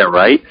know. Yeah,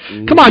 right.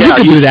 Come on, you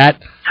can do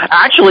that.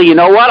 Actually, you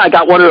know what? I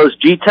got one of those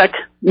G-Tech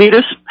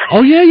meters.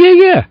 Oh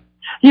yeah.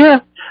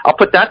 Yeah, I'll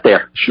put that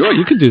there. Sure,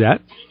 you can do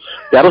that.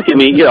 That'll give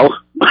me, you know,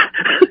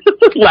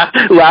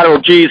 lateral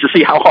G's to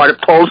see how hard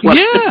it pulls when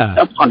I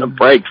step on the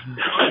brakes.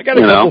 I got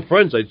a couple of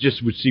friends. I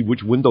just would see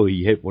which window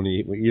he hit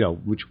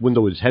which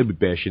window his head would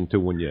bash into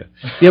when you.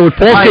 Yeah, with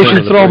Paul's case,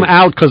 you throw them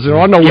out because there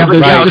are no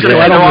windows.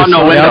 There are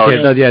no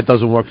windows. Yeah, it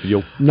doesnesn't work for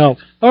you. No.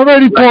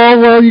 Alrighty,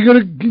 Paul. Well, you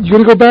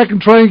gonna go back and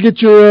try and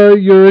get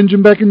your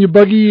engine back in your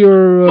buggy,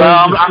 or?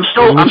 Well, I'm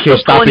still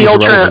pulling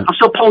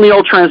the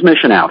old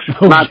transmission out.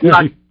 Not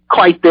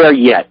quite there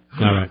yet.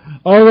 All right.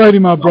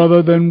 Alrighty, my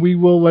brother. Then we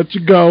will let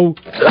you go.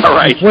 All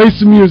right. Play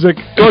some music.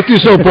 Talk to you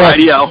soon, Paul.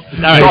 Radio. All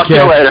right, talk to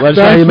you later. Let us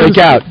know how you make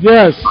out.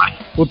 Yes. Bye.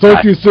 We'll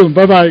talk to you soon.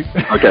 Bye-bye.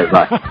 Okay,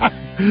 bye.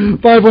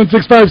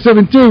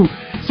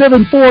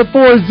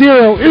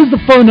 516-572-7440 is the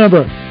phone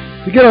number.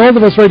 To get a hold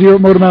of us right here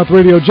at Motormouth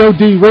Radio, Joe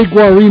D., Ray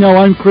Guarino,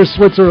 I'm Chris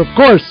Switzer. Of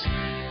course,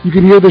 you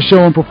can hear the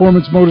show on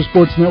Performance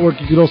Motorsports Network.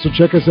 You can also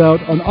check us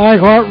out on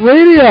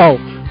iHeartRadio.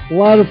 A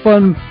lot of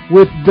fun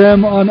with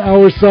them on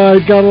our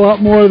side. Got a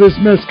lot more of this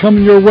mess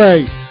coming your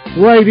way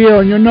right here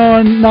on your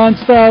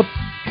non-stop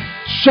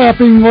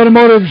shopping,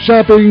 automotive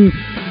shopping,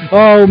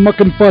 muck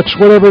and fudge,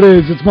 whatever it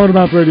is. It's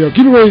Motormouth Radio.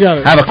 Keep it where you got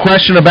it. Have a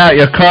question about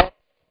your car?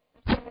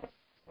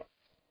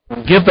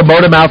 Give the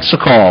Motormouths a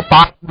call.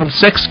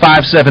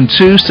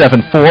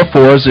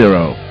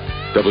 516-572-7440.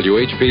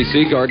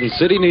 WHPC Garden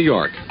City, New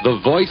York, the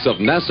voice of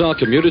Nassau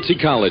Community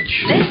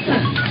College.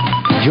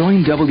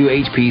 Join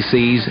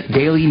WHPC's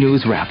Daily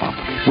News Wrap-Up,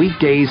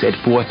 weekdays at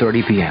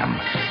 4:30 p.m.,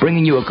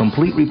 bringing you a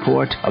complete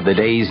report of the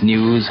day's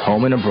news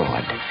home and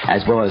abroad,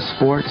 as well as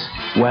sports,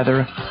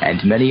 weather,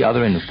 and many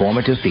other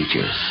informative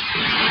features.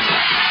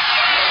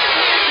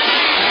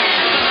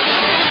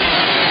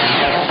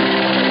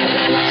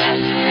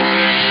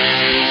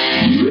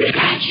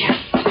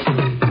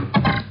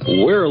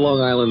 We're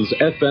Long Island's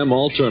FM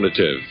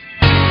alternative.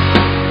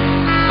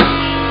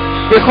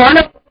 Your car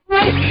number?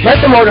 Let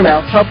the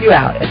Motormouths help you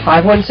out at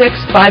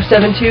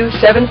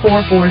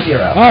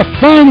 516-572-7440. Our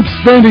fine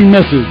expanding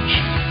message.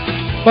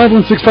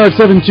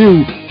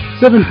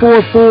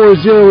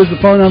 516-572-7440 is the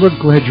phone number.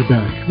 Glad you're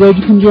back. Glad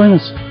you can join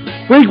us.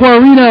 Ray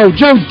Guarino,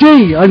 Joe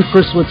D. I'm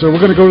Chris Switzer. We're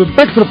going to go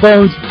back to the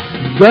phones,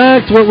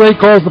 back to what Ray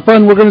calls the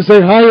fun. We're going to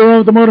say hi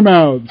around the Motor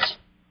Mouths.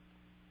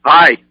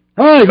 Hi.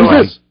 Hi, who's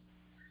this?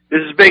 This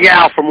is Big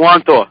Al from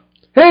Wantor.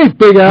 Hey,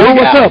 Big Al,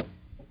 what's up?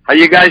 How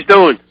you guys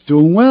doing?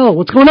 Doing well.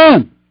 What's going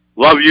on?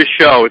 Love your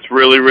show. It's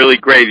really, really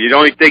great. The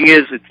only thing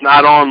is it's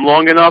not on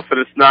long enough and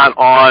it's not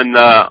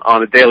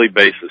on a daily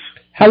basis.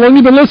 How long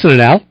you been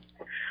listening, Al?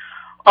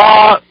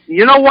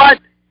 You know what?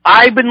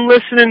 I've been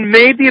listening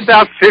maybe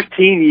about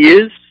 15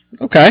 years.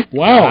 Okay.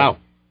 Wow.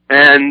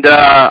 And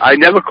I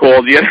never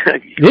called you.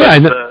 Yeah, I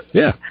know.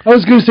 Yeah. I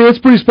was going to say, it's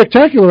pretty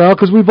spectacular, Al,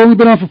 because we've only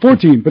been on for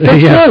 14, but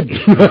that's good.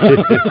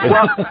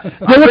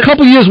 There were a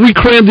couple of years we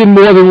crammed in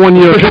more than 1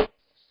 year.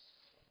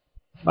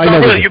 I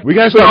know. We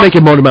got to start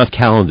making Motormouth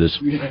calendars.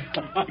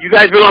 You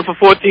guys been on for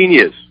 14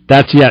 years.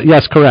 That's,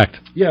 yes, correct.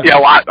 Yeah. Yeah,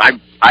 well,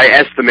 I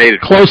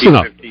estimated Close 14,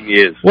 enough. 15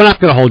 years. We're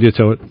not going to hold you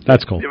to it.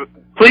 That's cool.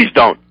 Please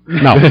don't.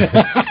 No.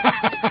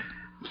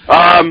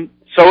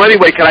 So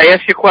anyway, can I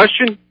ask you a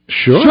question?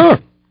 Sure.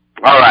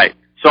 All right.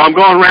 So I'm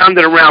going round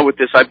and around with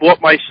this. I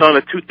bought my son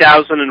a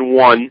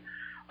 2001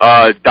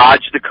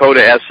 Dodge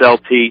Dakota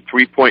SLT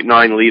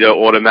 3.9-liter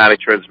automatic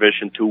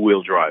transmission,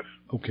 two-wheel drive.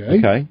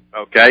 Okay.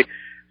 Okay.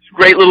 It's a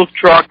great little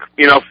truck,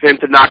 you know, for him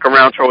to knock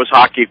around, throw his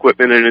hockey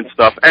equipment in and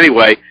stuff.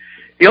 Anyway,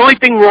 the only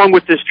thing wrong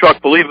with this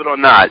truck, believe it or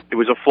not, it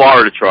was a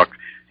Florida truck.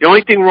 The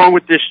only thing wrong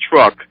with this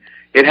truck,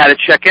 it had a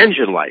check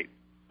engine light.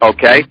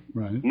 Okay?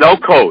 Right. No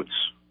codes.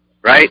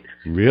 Right?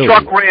 Really?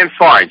 Truck ran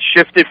fine,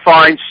 shifted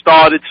fine,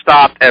 started,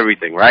 stopped,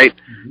 everything, right?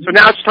 Mm-hmm. So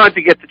now it's time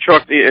to get the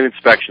truck an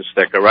inspection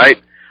sticker, right?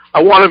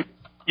 I want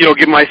to,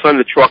 give my son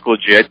the truck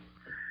legit.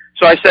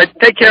 So I said,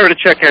 take care of the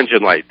check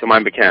engine light to my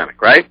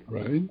mechanic, right?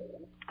 Right.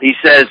 He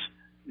says,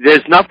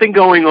 there's nothing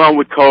going on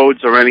with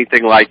codes or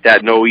anything like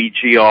that, no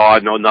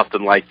EGR, no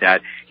nothing like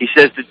that. He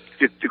says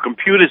the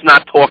computer's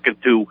not talking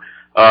to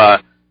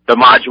the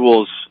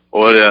modules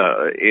or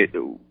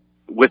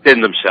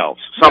within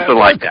themselves, something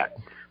like that.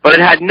 But it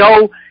had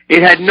no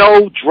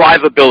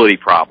drivability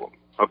problem.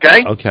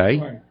 Okay? Okay.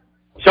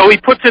 So he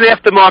puts an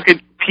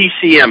aftermarket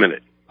PCM in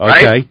it.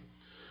 Right? Okay.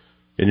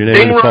 In your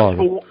name of the Father.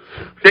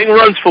 Thing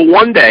runs for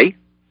 1 day,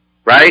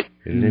 right?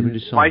 In the name of the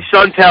Son. My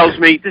son tells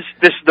me this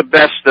is the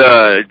best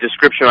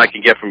description I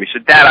can get from him. He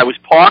said, Dad, I was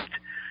parked,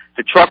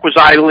 the truck was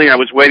idling, I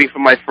was waiting for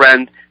my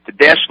friend, the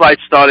dash light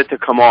started to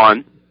come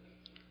on,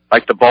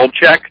 like the bulb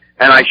check,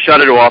 and I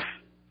shut it off.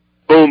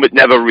 Boom, it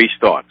never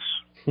restarts.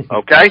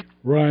 Okay?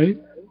 Right.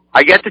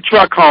 I get the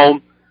truck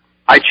home,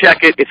 I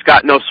check it, it's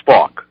got no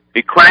spark.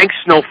 It cranks,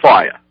 no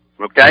fire.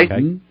 Okay?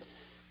 Okay.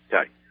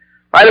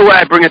 Right away,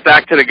 I bring it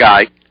back to the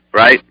guy,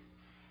 right?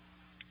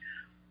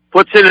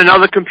 Puts in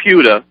another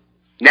computer.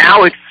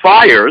 Now it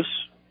fires,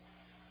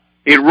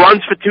 it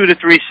runs for 2 to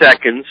 3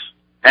 seconds,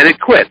 and it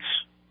quits.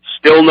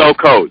 Still no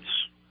codes.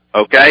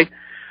 Okay?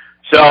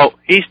 So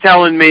he's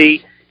telling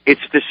me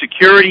it's the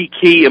security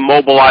key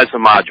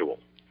immobilizer module.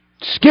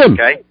 Skim.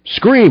 Okay?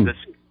 Scream.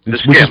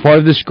 Which is part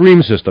of the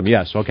Scream system,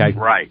 yes, okay.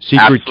 Right.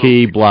 Secret Absolutely.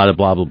 key, blah,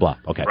 blah, blah, blah.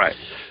 Okay. Right.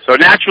 So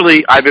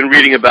naturally, I've been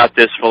reading about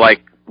this for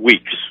like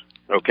weeks,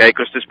 okay,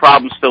 because this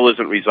problem still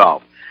isn't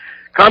resolved.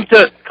 Come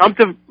to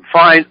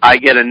find, I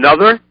get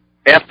another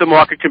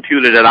aftermarket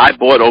computer that I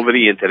bought over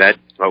the internet,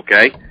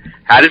 okay,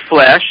 had it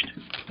flashed,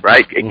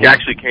 right, it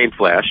actually came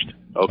flashed,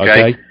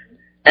 okay,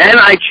 and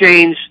I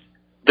changed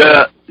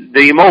the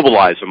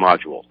immobilizer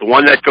module, the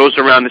one that goes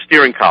around the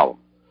steering column,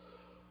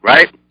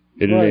 right?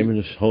 In the name of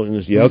this holding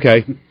this, yeah,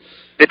 okay.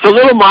 It's a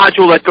little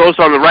module that goes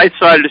on the right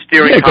side of the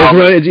steering column.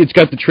 It's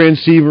got the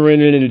transceiver in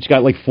it, and it's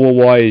got like 4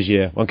 wires,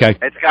 yeah, okay.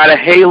 It's got a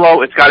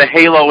halo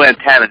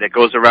antenna that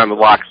goes around the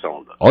lock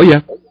cylinder. Oh,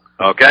 yeah.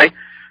 Okay?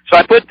 So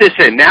I put this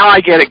in. Now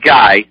I get a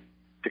guy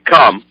to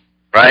come,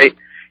 right?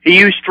 He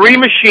used 3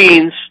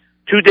 machines,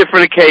 2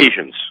 different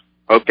occasions,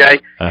 okay?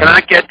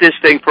 Cannot get this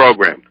thing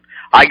programmed.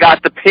 I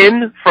got the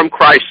pin from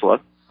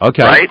Chrysler,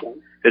 right?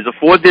 There's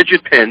a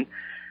 4-digit pin.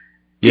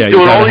 Yeah,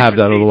 you gotta have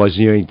that, otherwise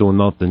you ain't doing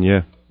nothing,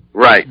 yeah.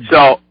 Right.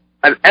 So,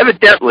 and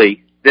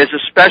evidently, there's a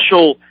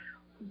special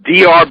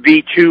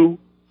DRB2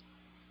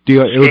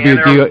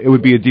 it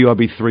would be a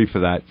DRB3 for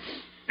that.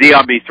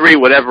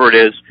 DRB3, whatever it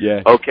is.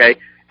 Yeah. Okay.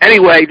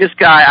 Anyway, this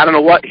guy, I don't know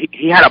what,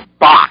 he had a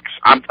box.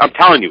 I'm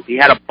telling you, he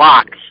had a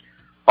box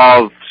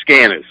of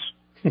scanners.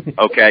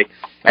 Okay.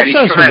 And he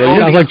sounds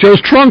like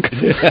Joe's trunk.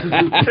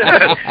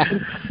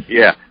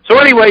 Yeah. So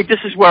anyway, this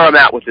is where I'm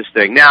at with this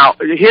thing. Now,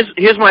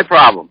 here's my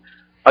problem.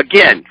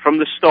 Again, from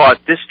the start,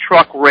 this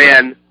truck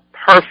ran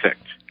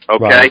perfect.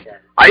 Okay. Right.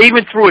 I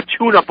even threw a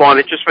tune-up on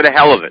it just for the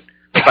hell of it.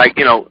 Like,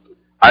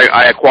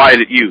 I acquired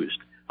it used.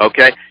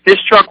 Okay. This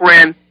truck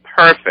ran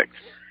perfect.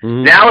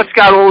 Mm-hmm. Now it's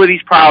got all of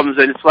these problems,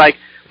 and it's like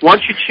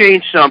once you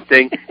change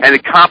something and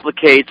it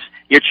complicates,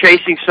 you're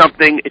chasing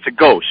something. It's a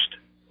ghost.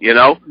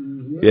 Yeah,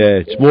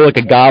 it's more like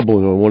a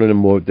goblin or one of them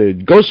more. The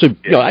ghosts are,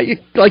 I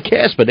like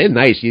Casper. They're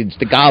nice. It's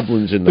the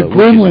goblins and the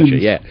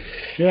gremlins.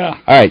 Yeah.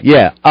 All right.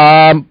 Yeah.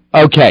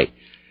 Okay.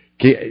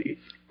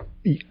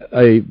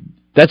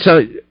 That's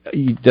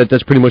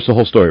pretty much the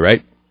whole story,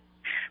 right?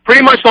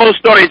 pretty much the whole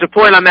story. The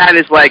point I'm at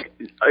is like,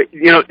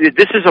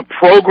 this is a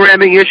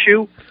programming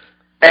issue,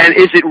 and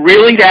is it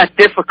really that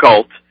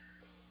difficult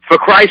for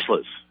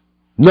Chryslers?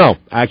 No,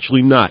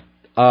 actually not.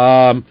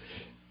 Chrysler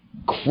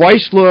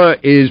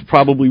is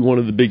probably one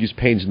of the biggest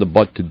pains in the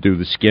butt to do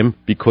the skim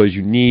because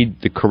you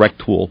need the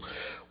correct tool,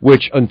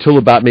 which until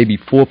about maybe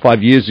 4 or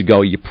 5 years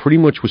ago, you pretty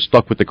much were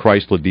stuck with the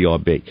Chrysler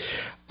DRB.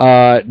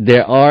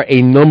 There are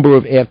a number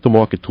of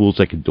aftermarket tools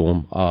that can do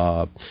them.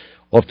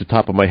 Off the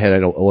top of my head, I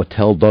know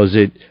Ortel does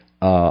it.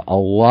 A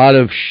lot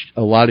of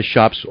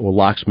shops or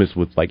locksmiths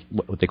with like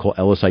what they call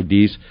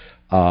LSIDs,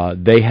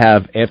 they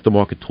have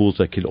aftermarket tools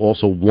that can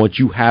also once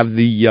you have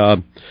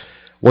the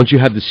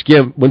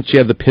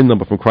pin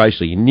number from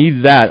Chrysler, you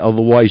need that.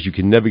 Otherwise, you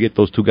can never get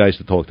those two guys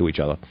to talk to each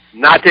other.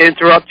 Not to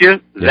interrupt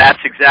you, That's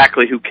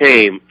exactly who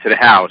came to the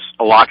house,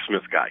 a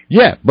locksmith guy.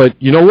 Yeah, but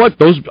you know what?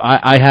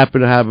 I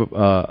happen to have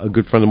a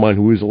good friend of mine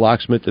who is a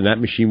locksmith, and that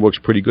machine works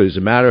pretty good. As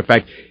a matter of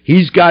fact,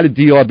 he's got a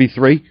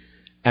DRB3,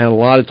 and a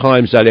lot of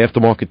times that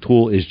aftermarket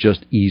tool is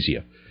just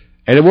easier.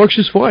 And it works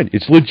just fine.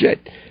 It's legit.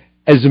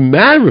 As a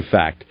matter of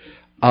fact,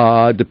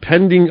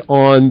 depending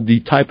on the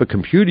type of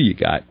computer you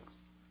got,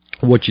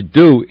 what you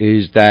do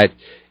is that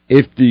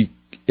if the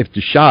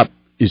shop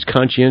is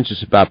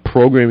conscientious about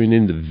programming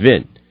in the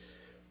VIN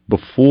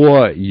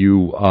before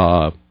you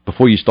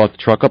start the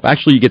truck up,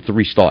 actually you get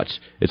 3 starts.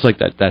 It's like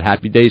that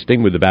Happy Days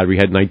thing where the battery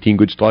had 19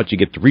 good starts. You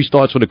get 3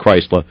 starts with a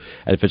Chrysler,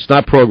 and if it's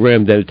not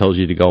programmed, then it tells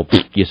you to go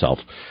yourself.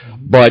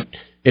 But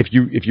if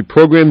you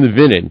program the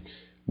VIN in,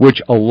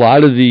 which a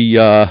lot of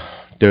the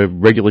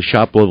regular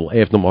shop level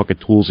aftermarket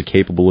tools are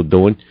capable of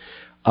doing,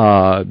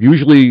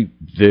 usually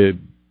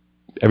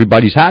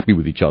everybody's happy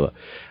with each other.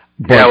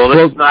 But yeah, well,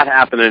 this is not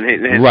happening.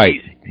 And right.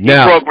 He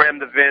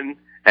programmed the VIN,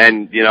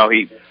 and,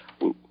 he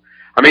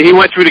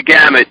went through the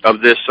gamut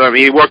of this.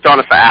 He worked on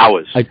it for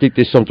hours. I think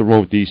there's something wrong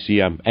with the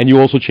ECM. And you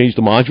also changed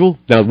the module?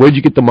 Now, where'd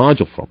you get the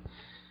module from?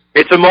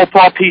 It's a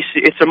Mopar PC.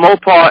 It's a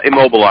Mopar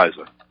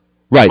immobilizer.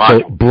 Right,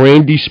 module. So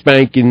brandy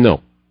spanking new.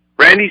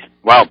 Brandy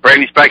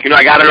spanking new.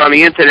 I got it on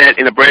the internet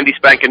in a brandy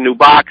spanking new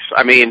box.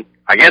 I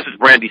guess it's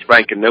brandy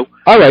spanking new.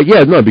 All right,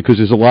 yeah, no, because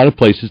there's a lot of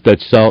places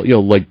that sell,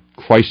 like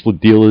Chrysler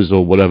dealers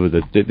or whatever.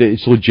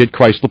 It's legit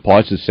Chrysler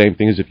parts. The same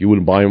thing as if you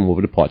wouldn't buy them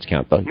over the parts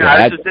counter.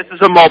 No, this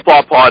is a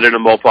Mopar part in a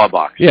Mopar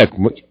box. Yeah,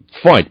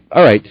 fine.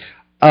 All right.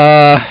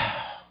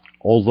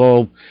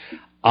 Although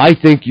I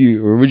think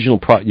your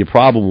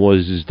problem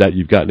is that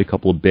you've gotten a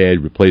couple of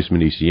bad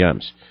replacement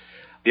ECMs.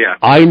 Yeah.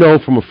 I know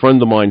from a friend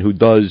of mine who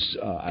does,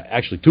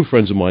 actually 2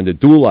 friends of mine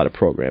that do a lot of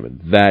programming,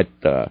 that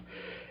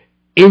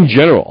in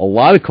general, a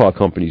lot of car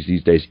companies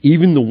these days,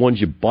 even the ones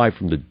you buy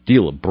from the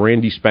dealer,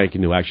 brandy spanking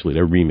new, actually,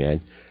 they're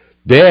reman,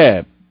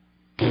 they're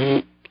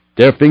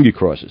finger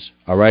crosses,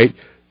 all right?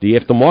 The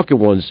aftermarket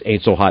ones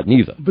ain't so hot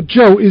neither. But,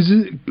 Joe,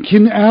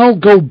 can Al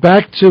go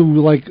back to,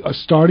 like, a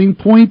starting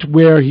point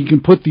where he can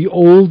put the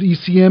old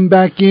ECM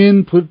back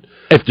in?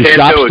 If the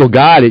shop still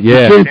got it,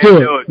 yeah. Can't do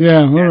it.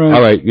 Yeah, all right.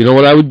 All right, you know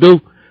what I would do?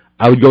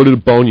 I would go to the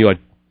boneyard.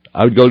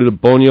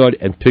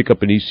 And pick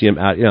up an ECM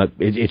out.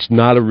 It's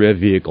not a rare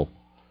vehicle.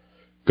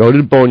 Go to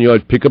the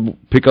boneyard, pick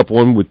up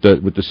one with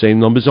the same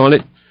numbers on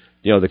it.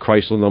 The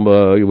Chrysler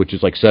number, which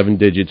is like 7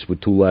 digits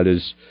with 2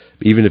 letters.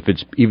 Even if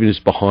it's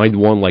behind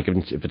one, like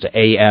if it's an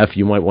AF,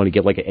 you might want to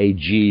get like an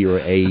AG or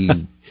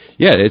A.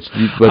 Yeah,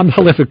 I'm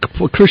laughing.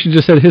 Christian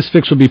just said his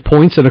fix would be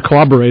points and a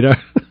carburetor.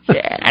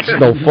 Yeah, that's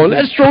no fun.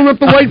 That's throwing up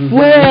the white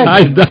flag.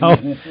 I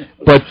know.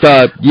 But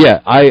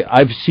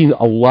I've seen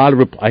a lot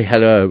of. I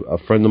had a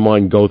friend of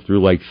mine go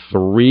through like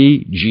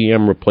 3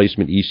 GM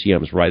replacement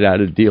ECMs right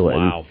out of the dealer.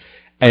 Wow.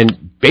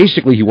 And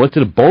basically, he went to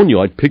the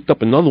boneyard, picked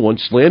up another one,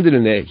 slammed it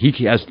in there. He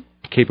has the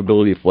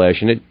capability of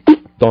flashing it.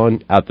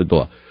 Done, out the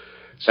door.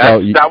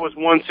 That was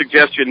one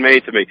suggestion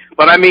made to me.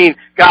 But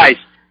guys,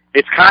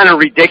 it's kind of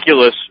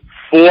ridiculous.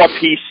 4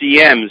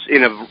 PCMs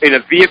in a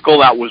vehicle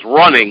that was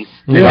running,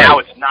 and now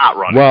it's not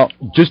running. Well,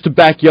 just to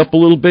back you up a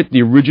little bit,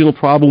 the original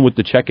problem with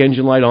the check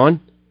engine light on,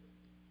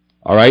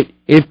 all right,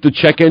 if the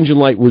check engine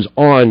light was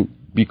on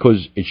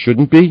because it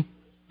shouldn't be,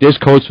 there's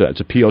codes for that.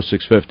 It's a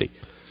PO650.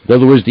 In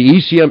other words, the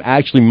ECM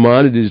actually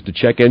monitors the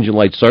check engine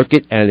light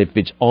circuit, and if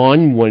it's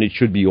on when it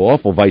should be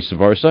off, or vice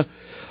versa.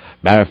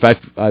 Matter of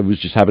fact, I was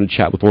just having a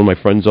chat with one of my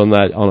friends on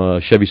a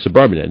Chevy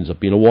Suburban. It ends up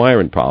being a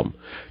wiring problem.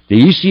 The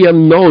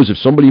ECM knows if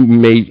somebody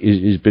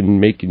has been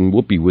making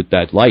whoopee with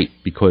that light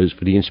because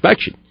for the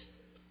inspection.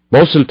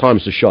 Most of the time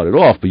it's to shut it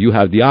off, but you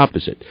have the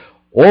opposite.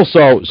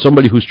 Also,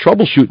 somebody who's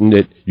troubleshooting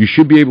it, you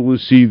should be able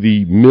to see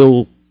the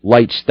mill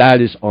light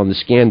status on the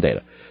scan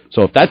data.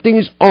 So if that thing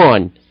is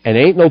on and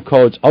ain't no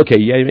codes, okay,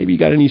 yeah, maybe you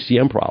got an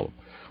ECM problem.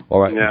 All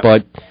right, yeah.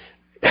 But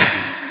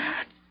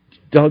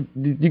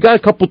you got a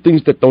couple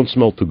things that don't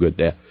smell too good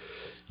there.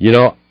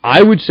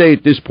 I would say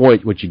at this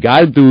point, what you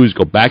got to do is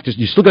go back to.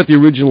 You still got the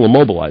original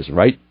immobilizer,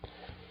 right?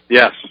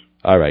 Yes.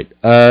 All right.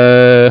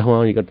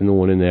 Well, you got the new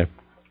one in there.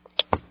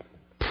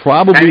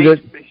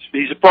 Probably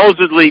he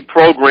supposedly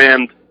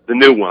programmed the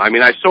new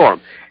one. I saw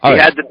him. He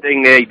had the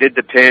thing there. He did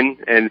the pin,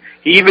 and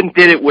he even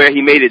did it where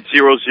he made it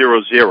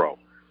 000.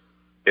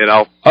 You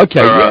know.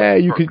 Okay,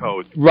 you could.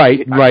 Code.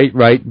 Right.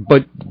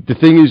 But the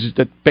thing is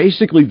that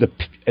basically,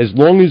 as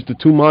long as the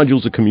two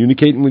modules are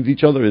communicating with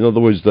each other, in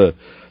other words, the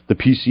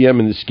PCM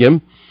and the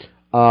SCIM,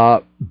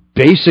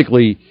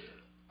 basically,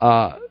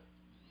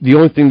 the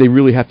only thing they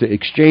really have to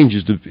exchange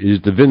is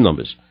the VIN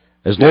numbers.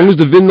 As long as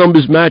the VIN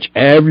numbers match,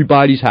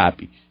 everybody's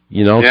happy.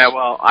 You know. Yeah.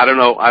 Well, I don't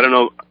know. I don't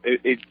know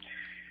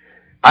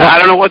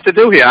what to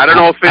do here. I don't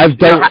know if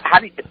it's.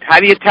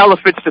 How do you tell if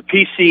it's the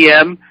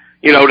PCM?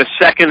 You know, the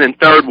second and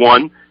third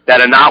one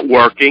that are not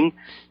working.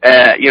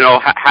 You know,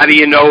 how do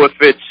you know if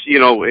it's, you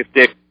know, if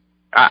they're,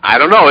 I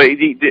don't know.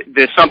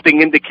 There's something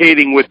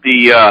indicating with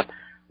the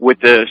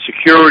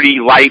security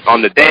light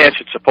on the dash.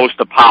 It's supposed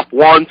to pop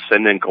once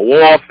and then go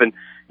off, and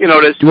you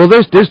know, there's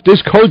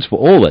codes for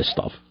all this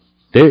stuff.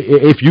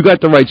 If you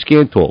got the right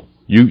scan tool,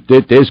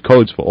 there's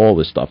codes for all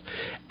this stuff,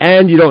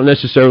 and you don't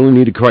necessarily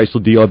need a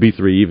Chrysler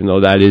DRB3, even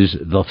though that is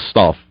the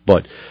stuff,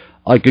 but.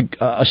 Like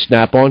a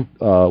Snap-on,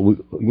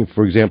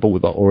 for example,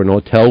 or an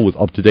Autel with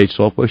up-to-date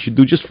software should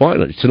do just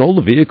fine. It's an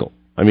older vehicle.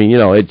 I mean, you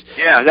know,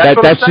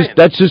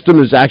 that system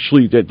is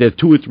actually there are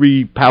 2 or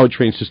 3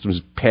 powertrain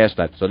systems past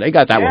that, so they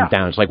got that one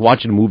down. It's like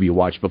watching a movie you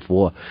watched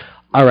before.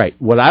 All right,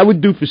 what I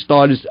would do for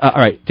starters, all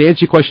right, to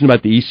answer your question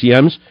about the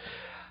ECMs,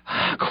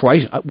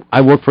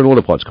 I work for an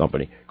auto parts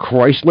company.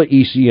 Chrysler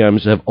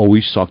ECMs have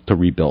always sucked to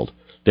rebuild.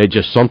 They're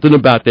just something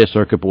about their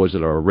circuit boards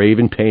that are a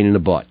raving pain in the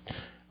butt.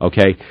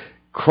 Okay.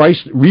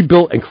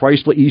 Rebuilt and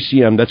Chrysler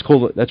ECM, that's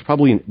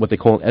probably what they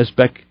call an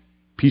S-Spec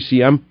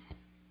PCM,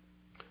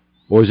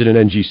 or is it an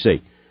NGC?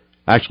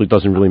 Actually, it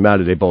doesn't really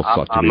matter. They both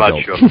suck to rebuild. I'm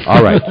not sure.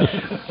 All right.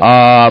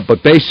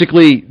 But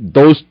basically,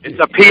 those... It's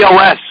a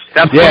POS.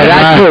 That's true,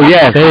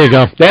 yeah. There you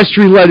go. That's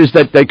 3 letters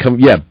that they come...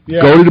 Yeah,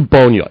 go to the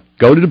boneyard.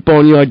 Go to the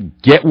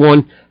boneyard, get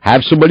one,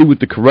 have somebody with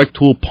the correct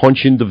tool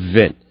punch in the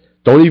VIN.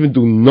 Don't even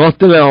do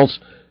nothing else.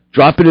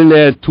 Drop it in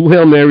there, 2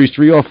 Hail Marys,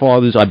 3 Our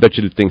Fathers, I bet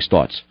you the thing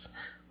starts.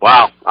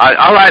 Wow.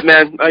 All right,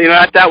 man. You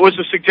know, that was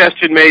a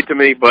suggestion made to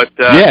me, but...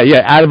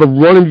 Yeah, out of a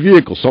running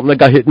vehicle, something that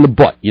got hit in the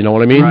butt, you know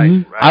what I mean?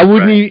 Right, I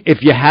would need,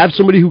 if you have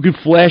somebody who can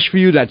flash for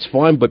you, that's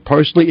fine, but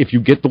personally, if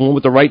you get the one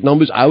with the right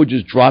numbers, I would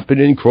just drop it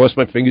in, cross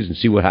my fingers, and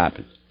see what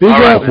happens.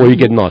 Before you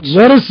get nuts.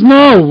 Let us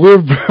know.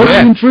 We're very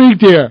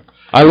intrigued here.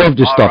 I love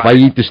this stuff. Right. I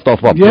eat this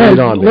stuff up. Yeah, right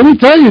on, let me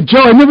tell you,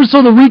 Joe, I never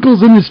saw the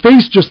wrinkles in his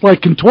face just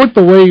like contort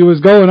the way he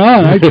was going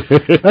on. I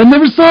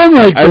never saw him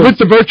like I lit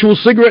the virtual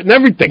cigarette and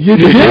everything. You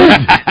did?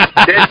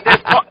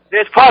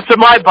 There's parts of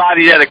my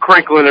body that are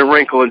crinkling and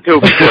wrinkling,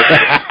 too.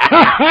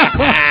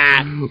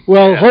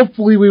 Well,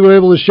 hopefully we were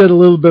able to shed a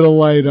little bit of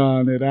light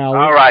on it, Al.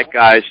 All right,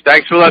 guys.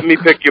 Thanks for letting me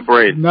pick your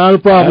brain. Not a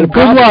problem.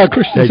 Good luck.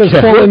 Christian says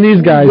pulling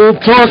these guys. We'll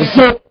talk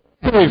soon.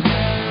 Thanks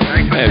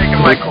for taking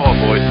my call,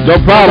 boys.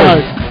 No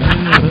problem.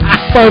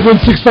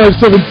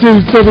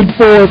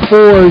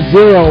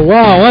 516-572-7440.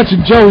 Wow,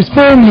 watching Joe. He's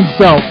filming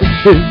himself.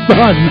 It's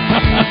done.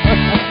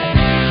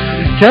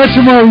 Catch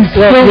him while he's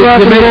still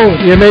rocking and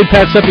rolling. You made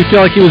Pat Seppi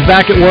feel like he was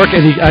back at work,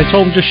 and I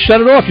told him just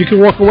shut it off. You can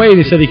walk away, and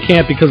he said he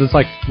can't because it's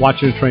like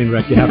watching a train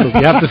wreck. You have to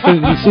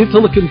see it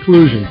till the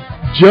conclusion.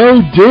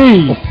 Joe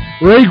D.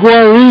 Ray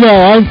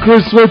Guarino. I'm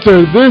Chris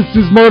Switzer. This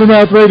is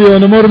Motormouth Radio,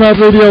 and the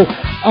Motormouth Radio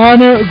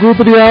Honor Group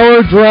of the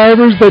Hour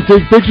drivers that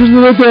take pictures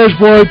of their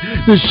dashboard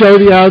to show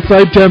the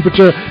outside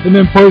temperature and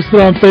then post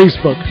it on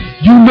Facebook.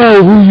 You know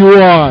who you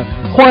are.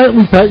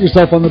 Quietly pat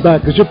yourself on the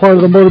back because you're part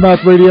of the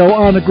Motormouth Radio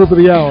Honor Group of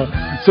the Hour.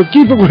 So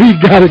keep it where you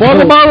got it. Pour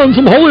the bottle and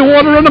some holy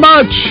water in the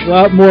match. A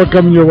lot more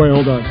coming your way.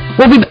 Hold on.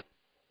 We'll be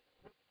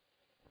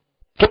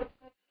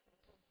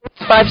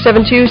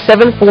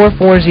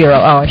 572-7440.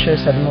 Oh, I should have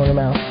said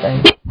Motormouth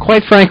thing.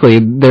 Quite frankly,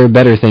 there are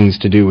better things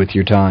to do with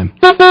your time.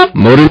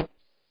 Motor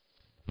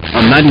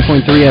on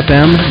 90.3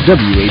 FM,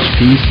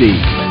 WHPC.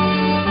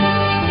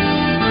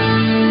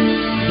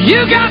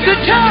 You got the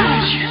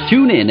touch!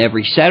 Tune in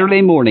every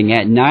Saturday morning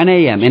at 9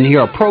 a.m. and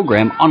hear a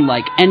program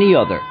unlike any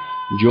other.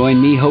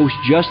 Join me, host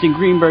Justin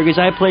Greenberg, as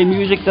I play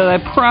music that I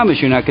promise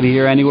you're not going to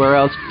hear anywhere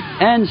else,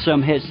 and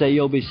some hits that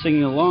you'll be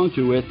singing along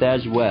to with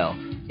as well.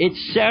 It's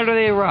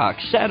Saturday Rock,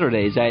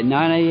 Saturdays at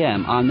 9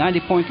 a.m. on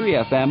 90.3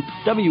 FM,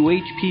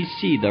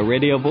 WHPC, the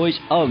radio voice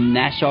of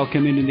Nassau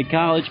Community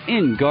College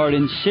in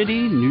Garden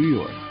City, New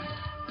York.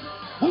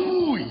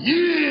 Oh,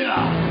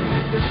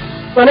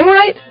 yeah! Running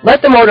right?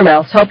 Let the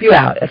Motormouths help you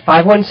out at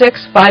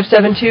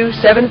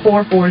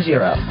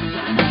 516-572-7440.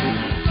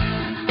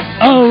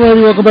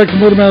 Alrighty, welcome back to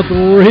Motormouth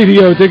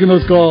Radio. Taking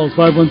those calls.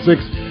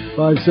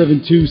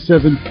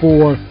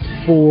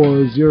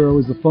 516-572-7440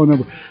 is the phone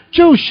number.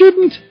 Joe,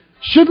 shouldn't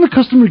a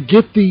customer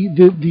get the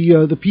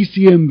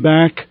PCM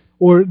back,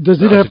 or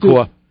does it have to?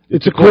 Core.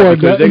 It's a core.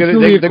 They're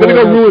going to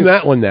go ruin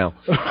that one now.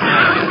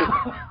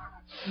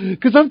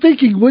 Because I'm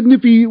thinking,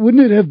 wouldn't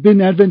it have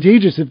been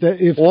advantageous if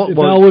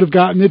Al would have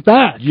gotten it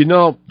back? You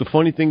know, the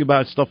funny thing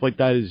about stuff like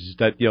that is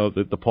that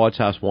the parts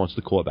house wants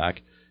the core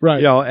back.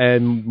 Right.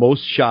 And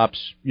most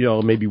shops,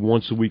 maybe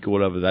once a week or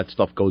whatever, that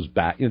stuff goes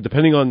back.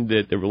 Depending on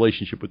the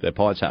relationship with their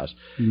parts house.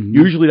 Mm-hmm.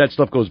 Usually that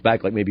stuff goes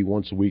back like maybe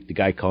once a week. The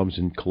guy comes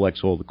and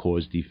collects all the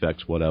cores,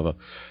 defects, whatever.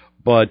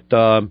 But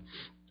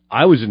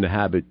I was in the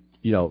habit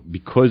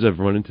because I've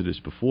run into this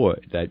before,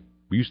 that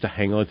we used to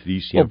hang on to the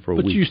ECM for a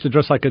week. But you used to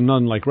dress like a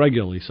nun, like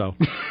regularly, so.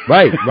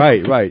 Right.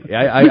 I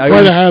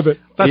quite a habit.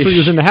 That's what he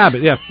was in the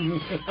habit, yeah.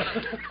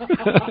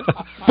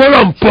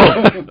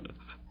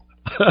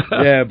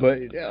 Yeah, but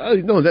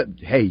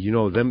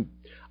them.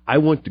 I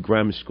went to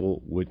grammar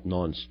school with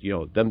nuns.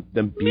 Them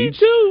beads. Me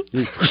too.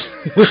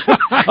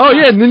 Oh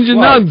yeah, ninja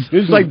nuns. It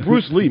was like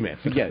Bruce Lee, man.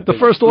 Forget it. The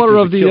first order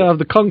of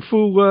the kung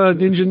fu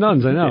ninja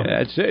nuns. I know. Yeah,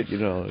 that's it.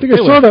 I think I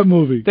saw that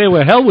movie. They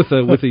were hell with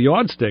a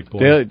yardstick,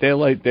 boy. They're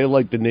like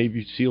the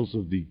Navy SEALs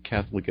of the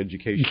Catholic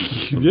education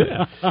system.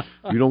 Yeah.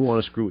 You don't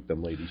want to screw with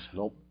them, ladies.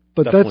 Nope.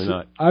 But definitely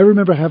not. I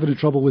remember having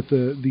trouble with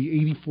the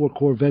 84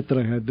 Corvette that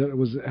I had.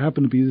 That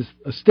happened to be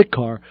a stick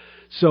car.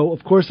 So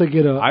of course I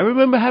get a. I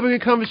remember having a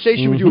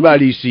conversation with you about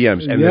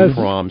ECMs and then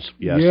proms.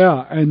 Yes.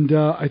 Yeah, and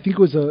I think it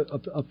was a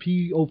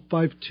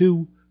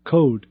P052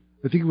 code.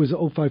 I think it was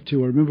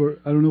 052. I remember.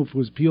 I don't know if it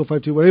was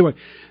P052. But anyway,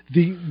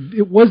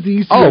 it was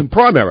the ECM. Oh,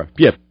 prom era.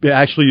 Yeah, it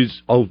actually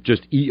is.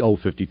 Just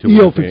E052.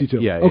 E052.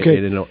 Yeah. Okay.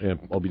 In an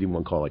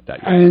OBD1 call like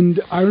that. Yeah.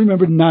 And I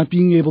remember not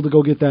being able to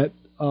go get that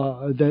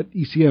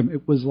ECM.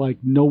 It was like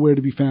nowhere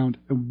to be found,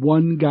 and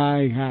one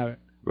guy had it.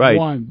 Right.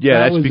 One.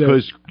 Yeah, that's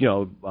because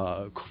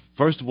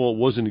first of all, it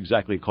wasn't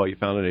exactly a car you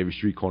found on every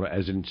street corner,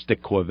 as in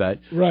stick Corvette.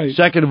 Right.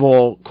 Second of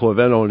all,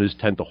 Corvette owners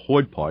tend to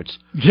hoard parts.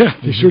 Yeah,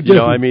 they sure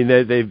do. I mean,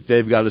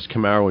 they've got his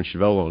Camaro and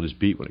Chevelle on his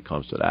beat when it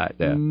comes to that.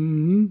 Yeah.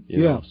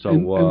 Yeah. So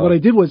and what I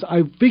did was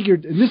I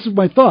figured, and this is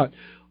my thought,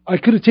 I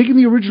could have taken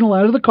the original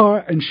out of the car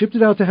and shipped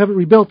it out to have it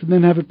rebuilt, and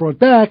then have it brought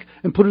back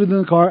and put it in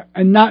the car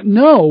and not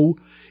know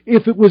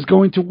if it was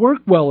going to work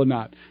well or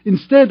not.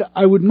 Instead,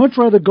 I would much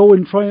rather go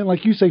and try and,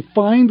 like you say,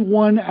 find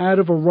one out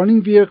of a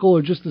running vehicle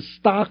or just a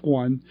stock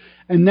one,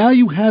 and now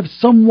you have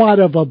somewhat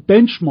of a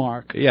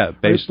benchmark. Yeah,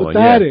 baseline. Put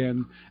that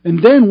in,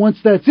 and then once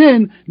that's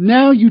in,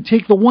 now you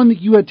take the one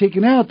that you had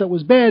taken out that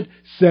was bad,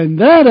 send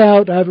that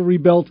out, have it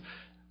rebuilt.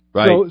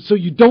 Right. So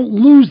you don't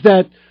lose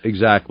that.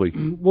 Exactly.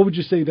 What would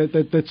you say,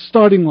 that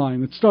starting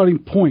line, that starting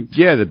point?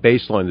 Yeah, the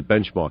baseline, the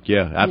benchmark.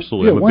 Yeah,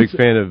 absolutely. Yeah, I'm a big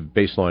fan of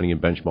baselining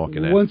and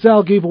benchmarking that. Once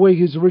Al gave away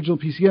his original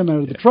PCM out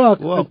of the truck,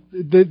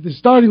 the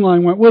starting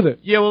line went with it.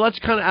 Yeah, well, that's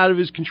kind of out of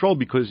his control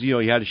because, he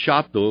had a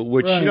shop do it,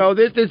 which,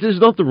 there's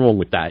nothing wrong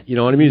with that. You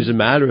know what I mean? As a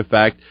matter of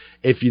fact,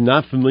 if you're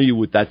not familiar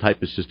with that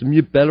type of system,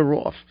 you're better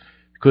off.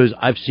 Because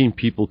I've seen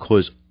people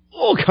cause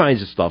all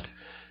kinds of stuff.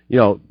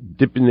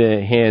 Dipping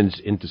their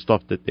hands into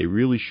stuff that they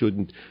really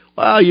shouldn't.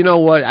 Well, you know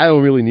what? I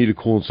don't really need a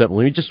coolant set.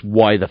 Let me just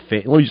wire the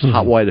fan. Let me just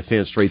hot wire the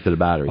fan straight to the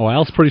battery. Oh,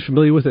 Al's pretty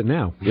familiar with it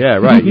now. Yeah,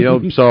 right.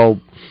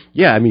 So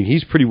yeah, I mean,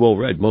 he's pretty well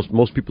read.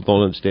 Most people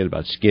don't understand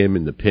about skim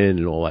and the pin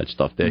and all that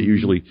stuff. They're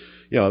usually,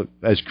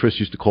 as Chris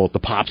used to call it, the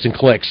pops and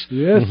clicks.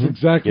 Yes,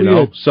 exactly.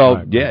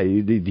 So yeah,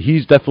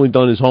 he's definitely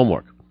done his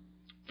homework.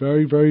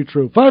 Very, very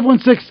true.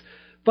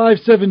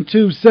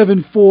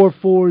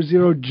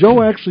 516-572-7440.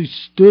 Joe actually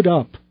stood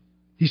up.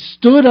 He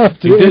stood up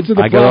to answer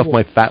the I got off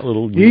my fat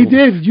little mule. He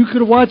did. You could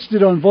have watched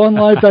it on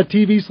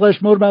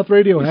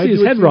VonLive.tv/motormouthradio. See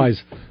his head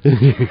rise. He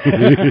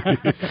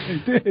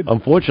did.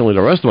 Unfortunately,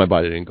 the rest of my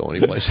body didn't go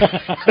anyplace.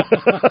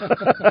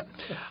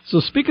 So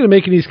speaking of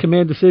making these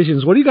command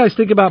decisions, what do you guys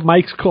think about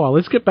Mike's call?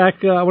 Let's get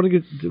back. I want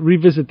to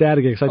revisit that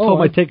again because I told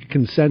him I'd take a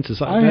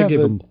consensus. I have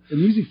an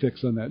easy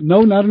fix on that.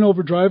 No, not an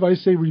overdrive. I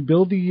say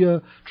rebuild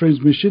the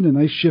transmission. A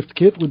nice shift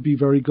kit would be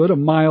very good. A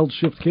mild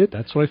shift kit.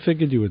 That's what I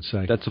figured you would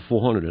say. That's a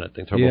 400, I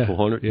think. Turbo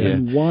 400. Yeah.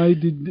 And why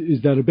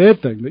is that a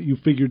bad thing that you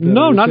figured that?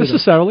 No, not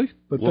necessarily.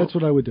 But that's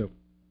what I would do.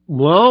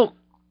 Well,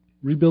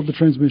 rebuild the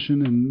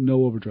transmission and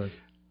no overdrive.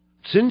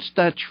 Since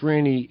that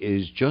tranny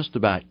is just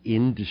about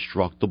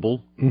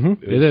indestructible,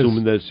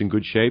 assuming that it's in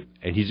good shape,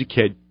 and he's a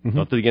kid,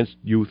 nothing against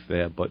youth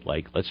there, but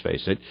let's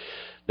face it,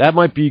 that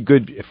might be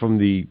good from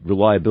the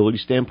reliability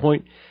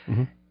standpoint.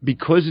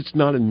 Because it's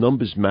not a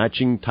numbers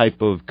matching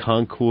type of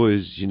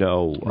concours,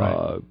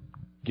 right.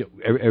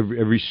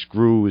 Every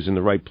screw is in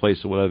the right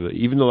place or whatever.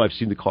 Even though I've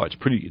seen the car, it's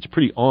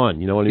pretty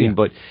on. You know what I mean?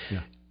 But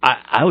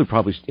I would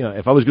probably,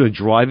 if I was going to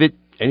drive it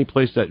any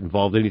place that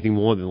involved anything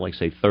more than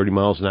say 30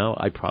 miles an hour,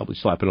 I'd probably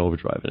slap an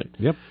overdrive in it.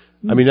 Yep.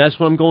 I mean, that's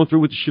what I'm going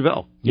through with the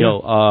Chevelle.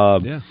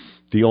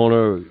 The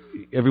owner,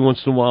 every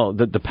once in a while,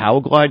 the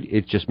Power Glide,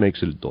 it just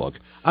makes it a dog.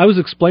 I was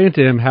explaining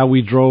to him how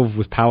we drove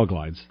with Power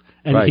Glides,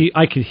 and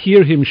I could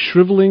hear him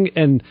shriveling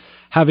and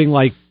having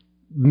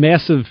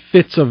massive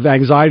fits of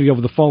anxiety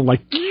over the phone,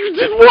 you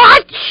did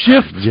what?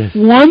 Shift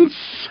once?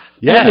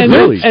 Yeah,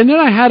 really. And then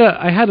I had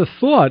a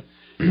thought,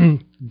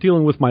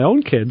 dealing with my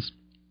own kids,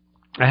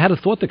 I had a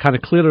thought that kind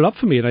of cleared it up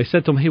for me, and I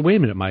said to him, hey, wait a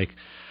minute, Mike,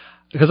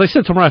 because I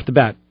said to him right off the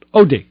bat,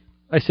 OD.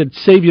 I said,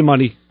 save your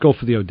money, go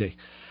for the OD.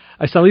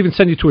 I said, I'll even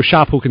send you to a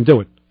shop who can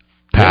do it.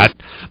 Pat.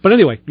 But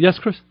anyway, yes,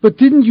 Chris? But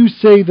didn't you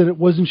say that it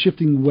wasn't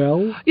shifting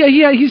well?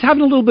 Yeah, he's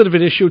having a little bit of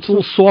an issue. It's a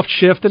little soft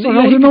shift. And so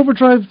how would an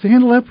overdrive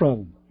handle that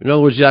problem? In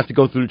other words, you have to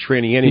go through the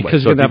training anyway.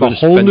 Because you're going to have a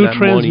whole new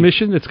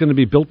transmission that's going to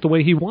be built the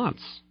way he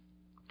wants.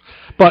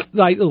 But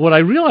what I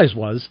realized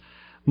was,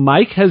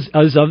 Mike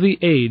is of the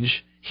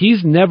age,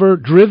 he's never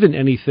driven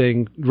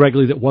anything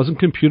regularly that wasn't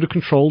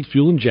computer-controlled,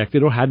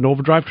 fuel-injected, or had an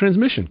overdrive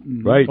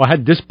transmission. Right. Or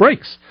had disc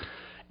brakes.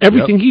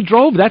 Everything he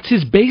drove, that's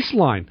his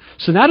baseline.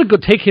 So now to go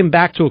take him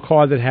back to a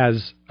car that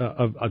has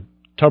a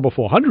Turbo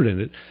 400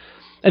 in it,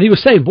 and he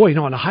was saying, boy,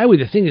 on the highway,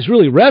 the thing is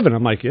really revving.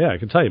 I'm like, yeah, I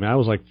can tell you, man. I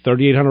was like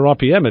 3,800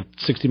 RPM at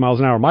 60 miles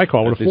an hour in my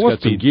car with a 4-speed. It's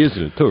got some gears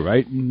in it, too,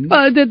 right?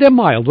 They're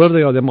mild. Whatever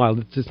they are, they're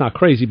mild. It's not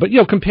crazy. But,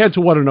 compared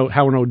to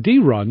how an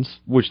OD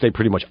runs. Which they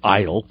pretty much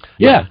idle.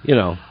 Yeah.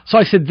 You So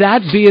I said,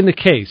 that being the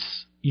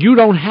case, you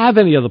don't have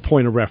any other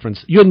point of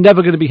reference. You're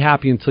never going to be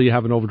happy until you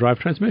have an overdrive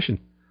transmission.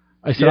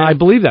 I said, I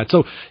believe that.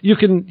 So you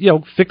can,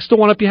 fix the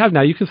one up you have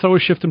now. You can throw a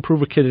shift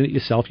improver kit in it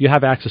yourself. You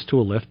have access to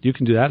a lift. You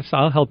can do that. So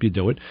I'll help you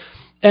do it.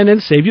 And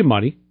then save you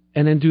money.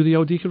 And then do the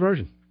OD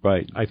conversion.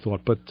 Right. I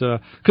thought. But,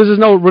 because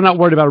we're not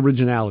worried about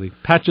originality.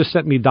 Pat just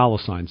sent me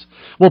 $signs.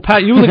 Well,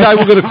 Pat, you were the guy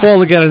we're going to call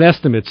to get an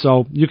estimate,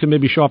 so you can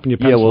maybe sharpen your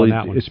pencil on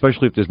that one.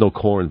 Especially if there's no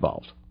core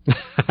involved.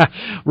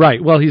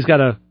 Right. Well, he's got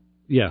a,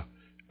 If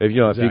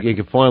if you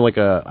can find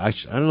I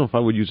don't know if I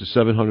would use a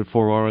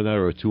 704R on that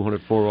or a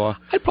 204R.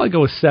 I'd probably go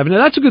with 7. Now,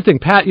 that's a good thing,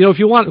 Pat. If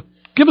you want,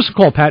 give us a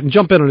call, Pat, and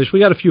jump in on this. We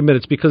got a few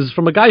minutes because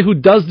from a guy who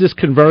does this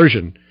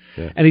conversion,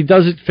 and he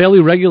does it fairly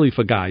regularly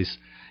for guys,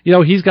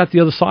 he's got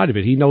the other side of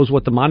it. He knows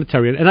what the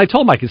monetary... And I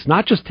told Mike, it's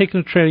not just taking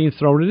a tranny and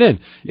throwing it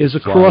in. It's a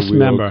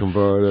cross-member.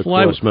 Converter,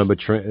 cross-member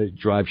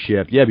drive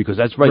shaft. Yeah, because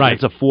that's right.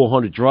 That's a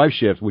 400 drive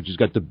shaft, which has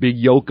got the big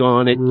yoke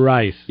on it.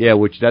 Right. Yeah,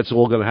 which that's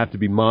all going to have to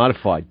be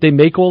modified. They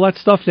make all that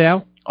stuff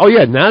now? Oh,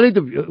 yeah. Now they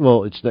do...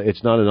 Well, it's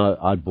not an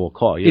oddball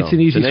car. It's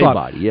an easy swap.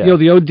 A-body, yeah.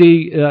 The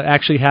OD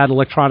actually had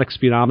electronic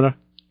speedometer.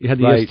 You had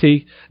the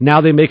ST.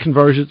 Now they make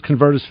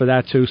converters for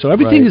that, too. So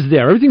everything is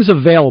there. Everything's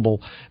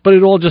available, but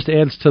it all just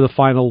adds to the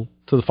final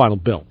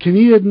bill. Can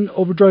he add an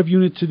overdrive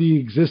unit to the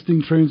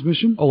existing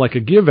transmission? Oh, like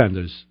a gear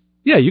vendor's.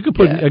 Yeah, you could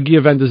put a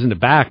gear vendor's in the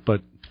back, but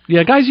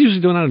guys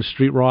usually doing that on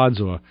street rods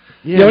or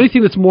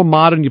anything that's more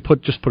modern.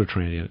 Just put a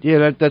tranny in it.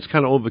 Yeah, that's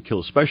kind of overkill,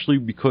 especially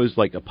because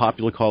like a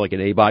popular car like an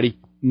A-body.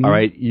 All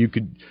right, you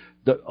could.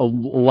 A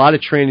lot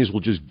of trannies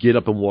will just get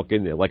up and walk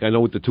in there. Like I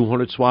know with the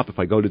 200 swap, if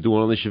I go to do it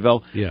on the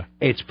Chevelle,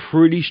 it's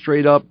pretty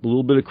straight up. A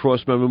little bit of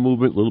cross member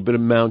movement, a little bit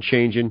of mount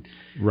changing.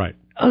 Right.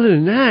 Other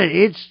than that,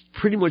 it's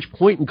pretty much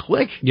point and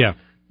click. Yeah.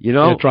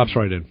 It drops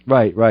right in.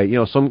 Right.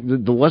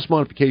 The less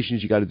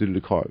modifications you got to do to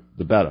the car,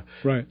 the better.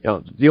 Right.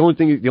 The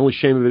only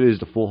shame of it is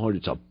the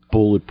 400's a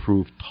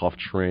bulletproof, tough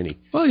tranny.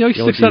 Well, he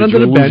sticks that under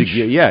the bench.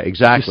 Yeah,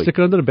 exactly. You stick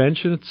it under the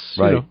bench, and it's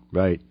there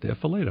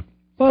for later.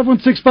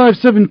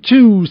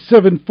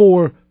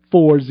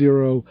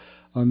 516-572-7440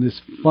 on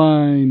this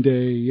fine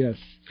day. Yes.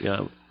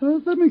 Yeah.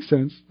 That makes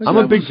sense. I'm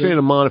a big fan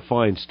of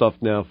modifying stuff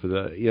now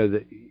for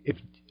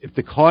if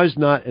the car's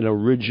not an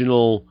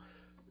original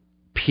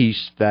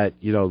piece that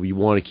you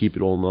want to keep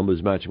it all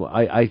numbers matching.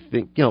 I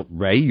think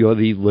Ray, you're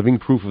the living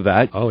proof of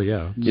that. Oh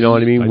yeah, you know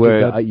what I mean.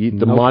 Where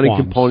the modern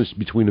components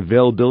between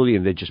availability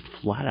and they're just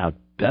flat out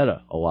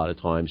better a lot of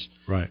times.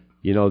 Right.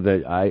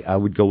 That I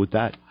would go with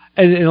that.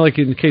 And like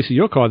in the case of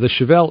your car, the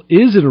Chevelle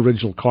is an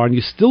original car, and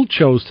you still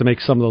chose to make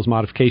some of those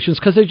modifications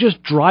because they're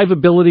just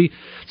drivability.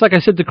 It's like I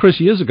said to Chris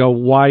years ago,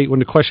 when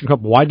the question came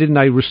up, why didn't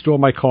I restore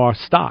my car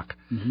stock?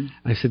 Mm-hmm.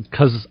 I said,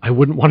 because I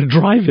wouldn't want to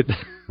drive it.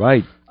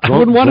 Right. I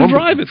wouldn't want to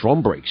drive it.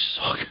 Drum brakes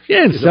suck.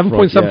 Yeah, and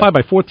 7.75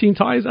 by 14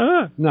 tires.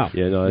 No.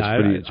 Yeah, no, it's I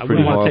pretty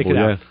wouldn't want to take it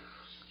horrible, out.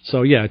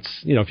 So,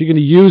 it's if you're going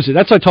to use it,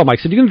 that's what I told Mike.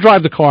 I said, if you're going to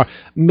drive the car,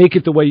 make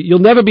it the way, you'll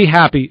never be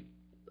happy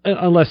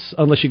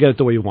unless you get it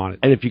the way you want it.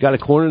 And if you got a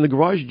corner in the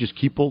garage, you just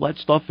keep all that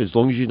stuff. As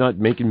long as you're not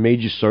making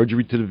major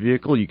surgery to the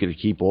vehicle, you can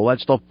keep all that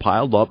stuff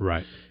piled up.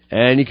 Right.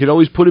 And you can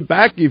always put it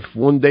back if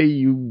one day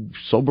you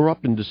sober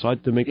up and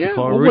decide to make the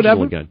car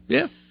original again.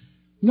 Yeah.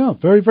 No,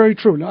 very, very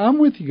true. Now, I'm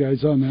with you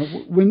guys on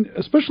that.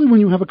 Especially when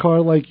you have a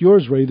car like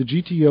yours, Ray, the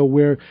GTO,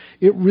 where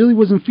it really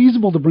wasn't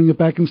feasible to bring it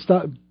back to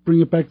stock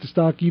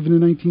even in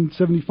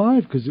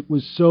 1975 because it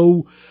was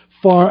so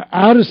far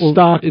out of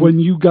stock when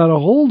you got a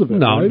hold of it.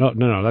 No, right?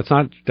 no, that's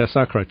not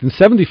correct. In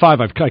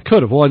 75, I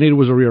could have. All I needed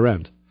was a rear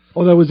end.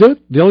 Oh, that was it?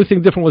 The only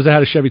thing different was it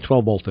had a Chevy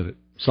 12 bolt in it.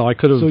 So I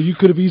could have. So you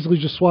could have easily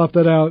just swapped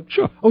that out.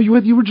 Sure. Oh, you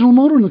had the original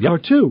motor in the car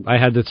too. I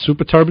had the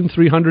Super Turbine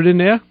 300 in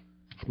there.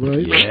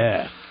 Right.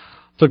 Yeah.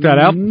 Took that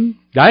out.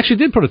 I actually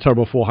did put a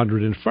Turbo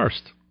 400 in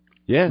first.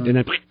 Yeah. And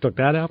then took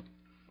that out.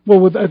 Well,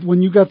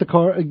 when you got the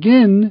car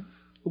again,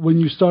 when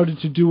you started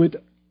to do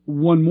it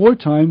one more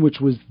time,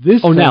 which was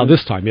this time. Oh, now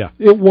this time, yeah.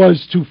 It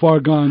was too far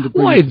gone to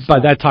bring it by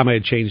that time I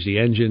had changed the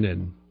engine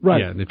and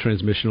and the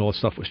transmission, all the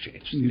stuff was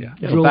changed. Yeah.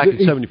 So back in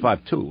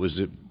 75 too, it was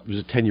a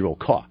 10-year-old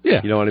car.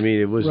 Yeah. You know what I mean?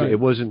 It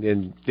wasn't,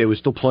 and there was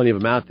still plenty of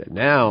them out there.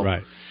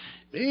 Now,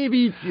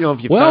 maybe, if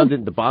you found it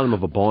at the bottom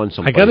of a barn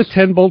someplace. I got a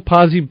 10-bolt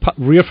posi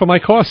rear for my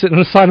car sitting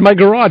on the side of my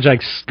garage. I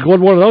scored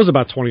one of those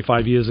about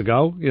 25 years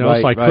ago, so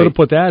I could have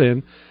put that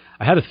in.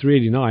 I had a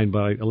 389, but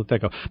I let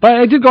that go. But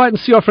I did go out and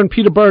see our friend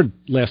Peter Bird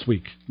last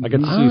week. I got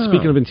to see,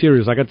 speaking of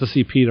interiors, I got to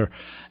see Peter,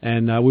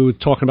 and we were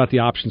talking about the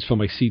options for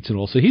my seats and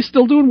all. So he's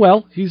still doing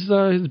well. His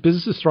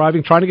business is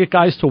thriving, trying to get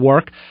guys to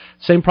work.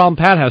 Same problem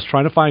Pat has,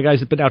 trying to find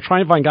guys, but now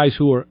trying to find guys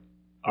who are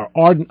are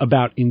ardent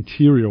about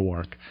interior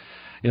work.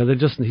 You know,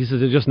 he says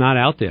they're just not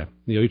out there.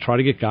 You know, you try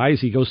to get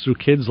guys. He goes through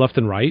kids left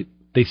and right.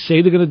 They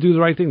say they're going to do the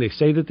right thing. They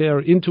say that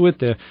they're into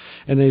it. And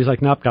then he's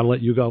like, nope, got to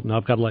let you go.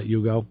 Nope, got to let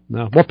you go.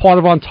 No. What part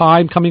of on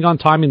time, coming on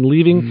time and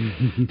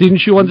leaving?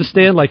 Didn't you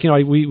understand? Like, you know,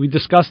 we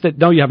discussed it.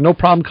 No, you have no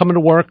problem coming to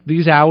work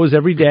these hours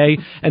every day.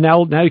 And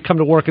now you come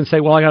to work and say,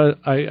 well, I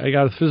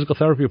got a physical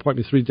therapy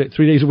appointment 3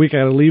 days a week I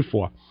got to leave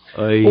for.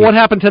 Well, what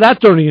happened to that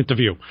during the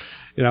interview?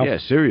 You know? Yeah,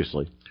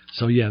 seriously.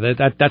 So, yeah,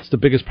 that's the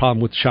biggest problem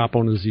with shop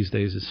owners these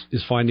days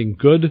is finding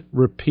good,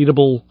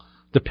 repeatable,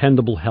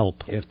 dependable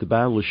help. Half the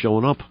battle is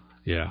showing up.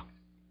 Yeah.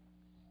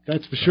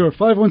 That's for sure.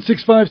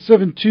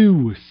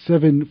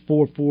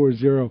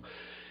 516-572-7440.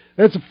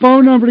 That's a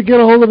phone number to get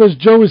a hold of us.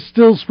 Joe is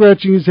still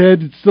scratching his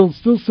head. It's still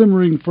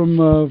simmering from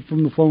the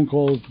phone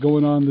calls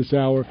going on this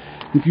hour.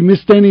 If you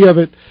missed any of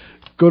it,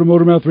 go to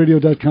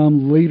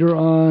motormouthradio.com. Later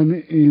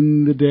on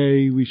in the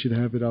day, we should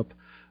have it up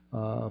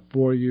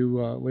for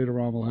you. Later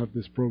on, we'll have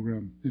this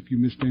program. If you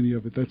missed any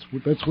of it, that's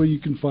where you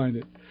can find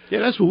it. Yeah,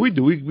 that's what we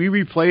do. We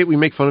replay it. We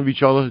make fun of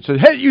each other and say,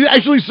 hey, you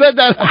actually said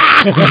that.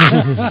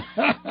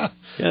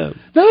 Yeah.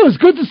 No, it's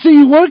good to see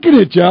you working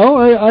it, Joe.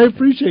 I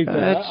appreciate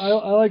that.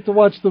 I like to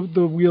watch the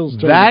wheels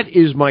turn. That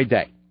is my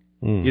day.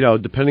 You know,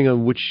 depending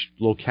on which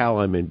locale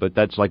I'm in, but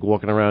that's like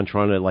walking around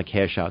trying to like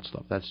hash out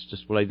stuff. That's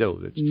just what I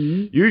do.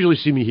 You usually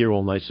see me here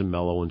all nice and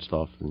mellow and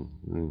stuff,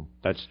 and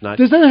that's not...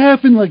 Does that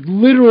happen like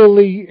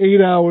literally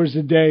 8 hours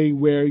a day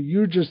where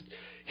you're just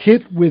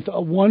hit with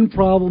one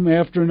problem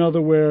after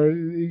another where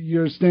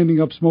you're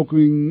standing up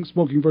smoking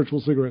virtual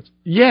cigarettes?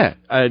 Yeah,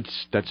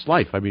 that's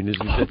life. I mean, it's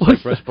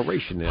like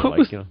respiration there. What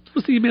was the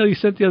email you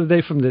sent the other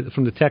day from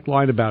the tech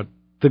line about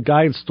the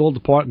guy installed the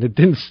part and it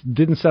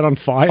didn't set on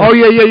fire? Oh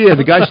yeah.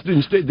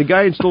 The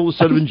guy installed a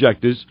set of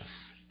injectors,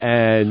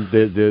 and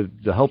the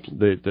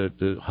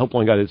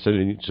helpline guy that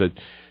said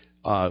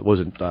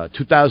wasn't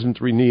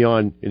 2003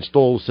 Neon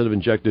installed a set of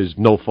injectors,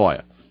 no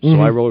fire. So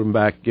I wrote him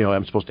back. You know,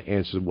 I'm supposed to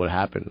answer what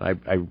happened. I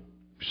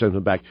sent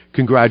him back,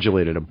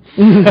 congratulated him,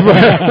 and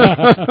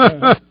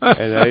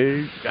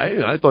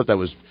I thought that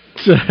was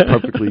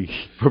perfectly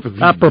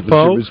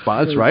apropos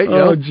response, right?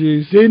 Oh,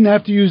 geez, didn't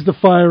have to use the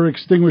fire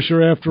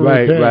extinguisher after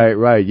repair.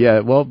 Right.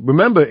 Yeah. Well,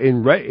 remember,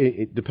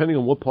 depending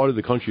on what part of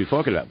the country you're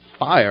talking about,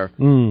 fire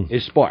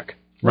is spark,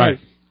 right?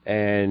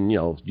 And you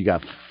know, you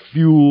got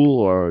fuel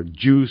or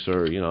juice,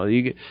 or you know,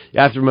 you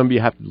have to remember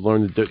you have to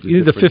learn the you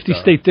need the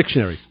 50-state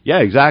dictionary. Yeah,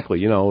 exactly.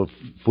 You know,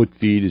 foot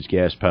feed is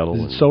gas pedal.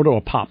 Is it soda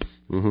or pop?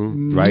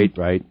 Right.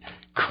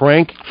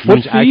 Crank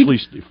means actually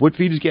foot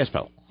feed is gas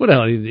pedal. What the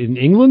hell, in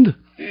England?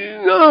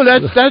 No,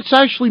 that's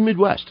actually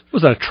Midwest.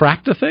 Was that a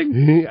tractor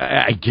thing?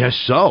 I guess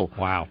so.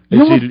 Wow.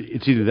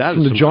 It's either that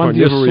or some John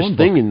carnivorous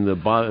thing in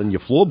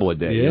your floorboard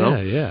there. Yeah, you know?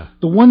 yeah.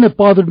 The one that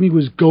bothered me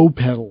was Go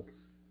Pedal.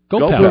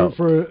 Go pedal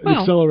for an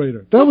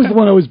accelerator. That was the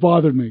one that always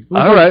bothered me.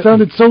 All right.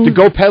 Sounded so... The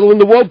Go Pedal and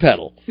the Whoa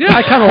Pedal. Yeah,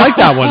 I kind of like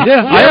that one.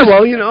 Yeah.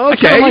 Well, you know,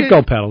 okay. I kind of like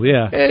Go Pedal,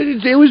 yeah.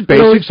 It was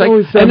basic.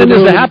 And then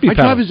there's the Happy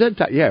Pedal. My driver's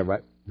that yeah,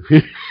 right.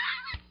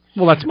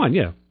 Well, that's mine,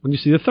 yeah. When you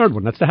see the third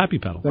one, that's the Happy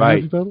Pedal. The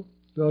Happy Pedal?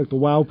 Like the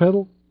Wow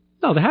Pedal?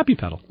 No, the Happy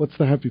Pedal. What's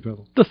the Happy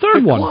Pedal? The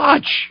third one.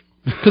 Watch.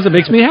 Because it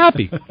makes me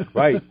happy.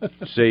 Right.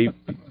 See.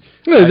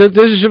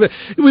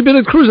 We've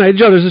been cruising. Hey,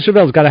 Joe, there's a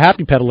Chevelle's got a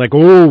Happy Pedal. Like,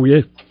 oh,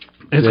 yeah.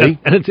 And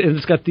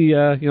it's got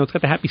the it's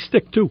got the happy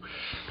stick too.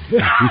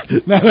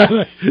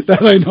 that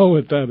I know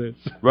what that is.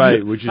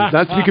 Right, which is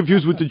not to be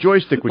confused with the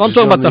joystick. Which I'm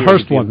talking about the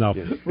Hearst one though.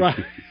 Yeah.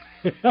 Right,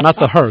 not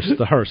the Hearst.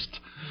 The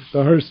Hearst.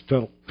 The Hearst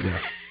pedal.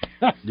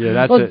 Yeah,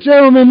 that's well, it.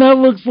 Gentlemen, that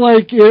looks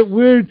like it.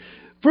 We're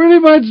pretty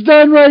much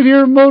done right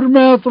here at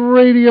Motormouth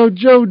Radio.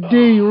 Joe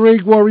D. Ray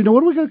Guarino.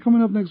 What do we got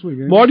coming up next week?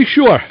 Marty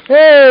Shore.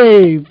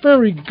 Hey,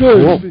 very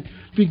good. Cool.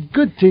 Be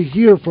good to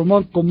hear from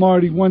Uncle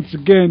Marty once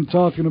again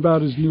talking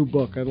about his new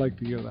book. I'd like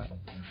to hear that.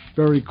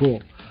 Very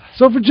cool.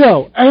 So for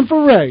Joe and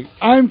for Ray,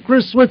 I'm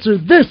Chris Switzer.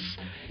 This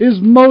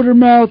is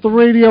Motormouth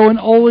Radio, and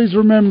always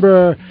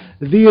remember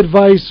the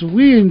advice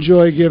we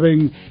enjoy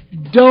giving.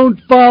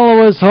 Don't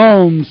follow us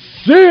home.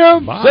 See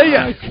ya! Bye. See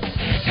ya!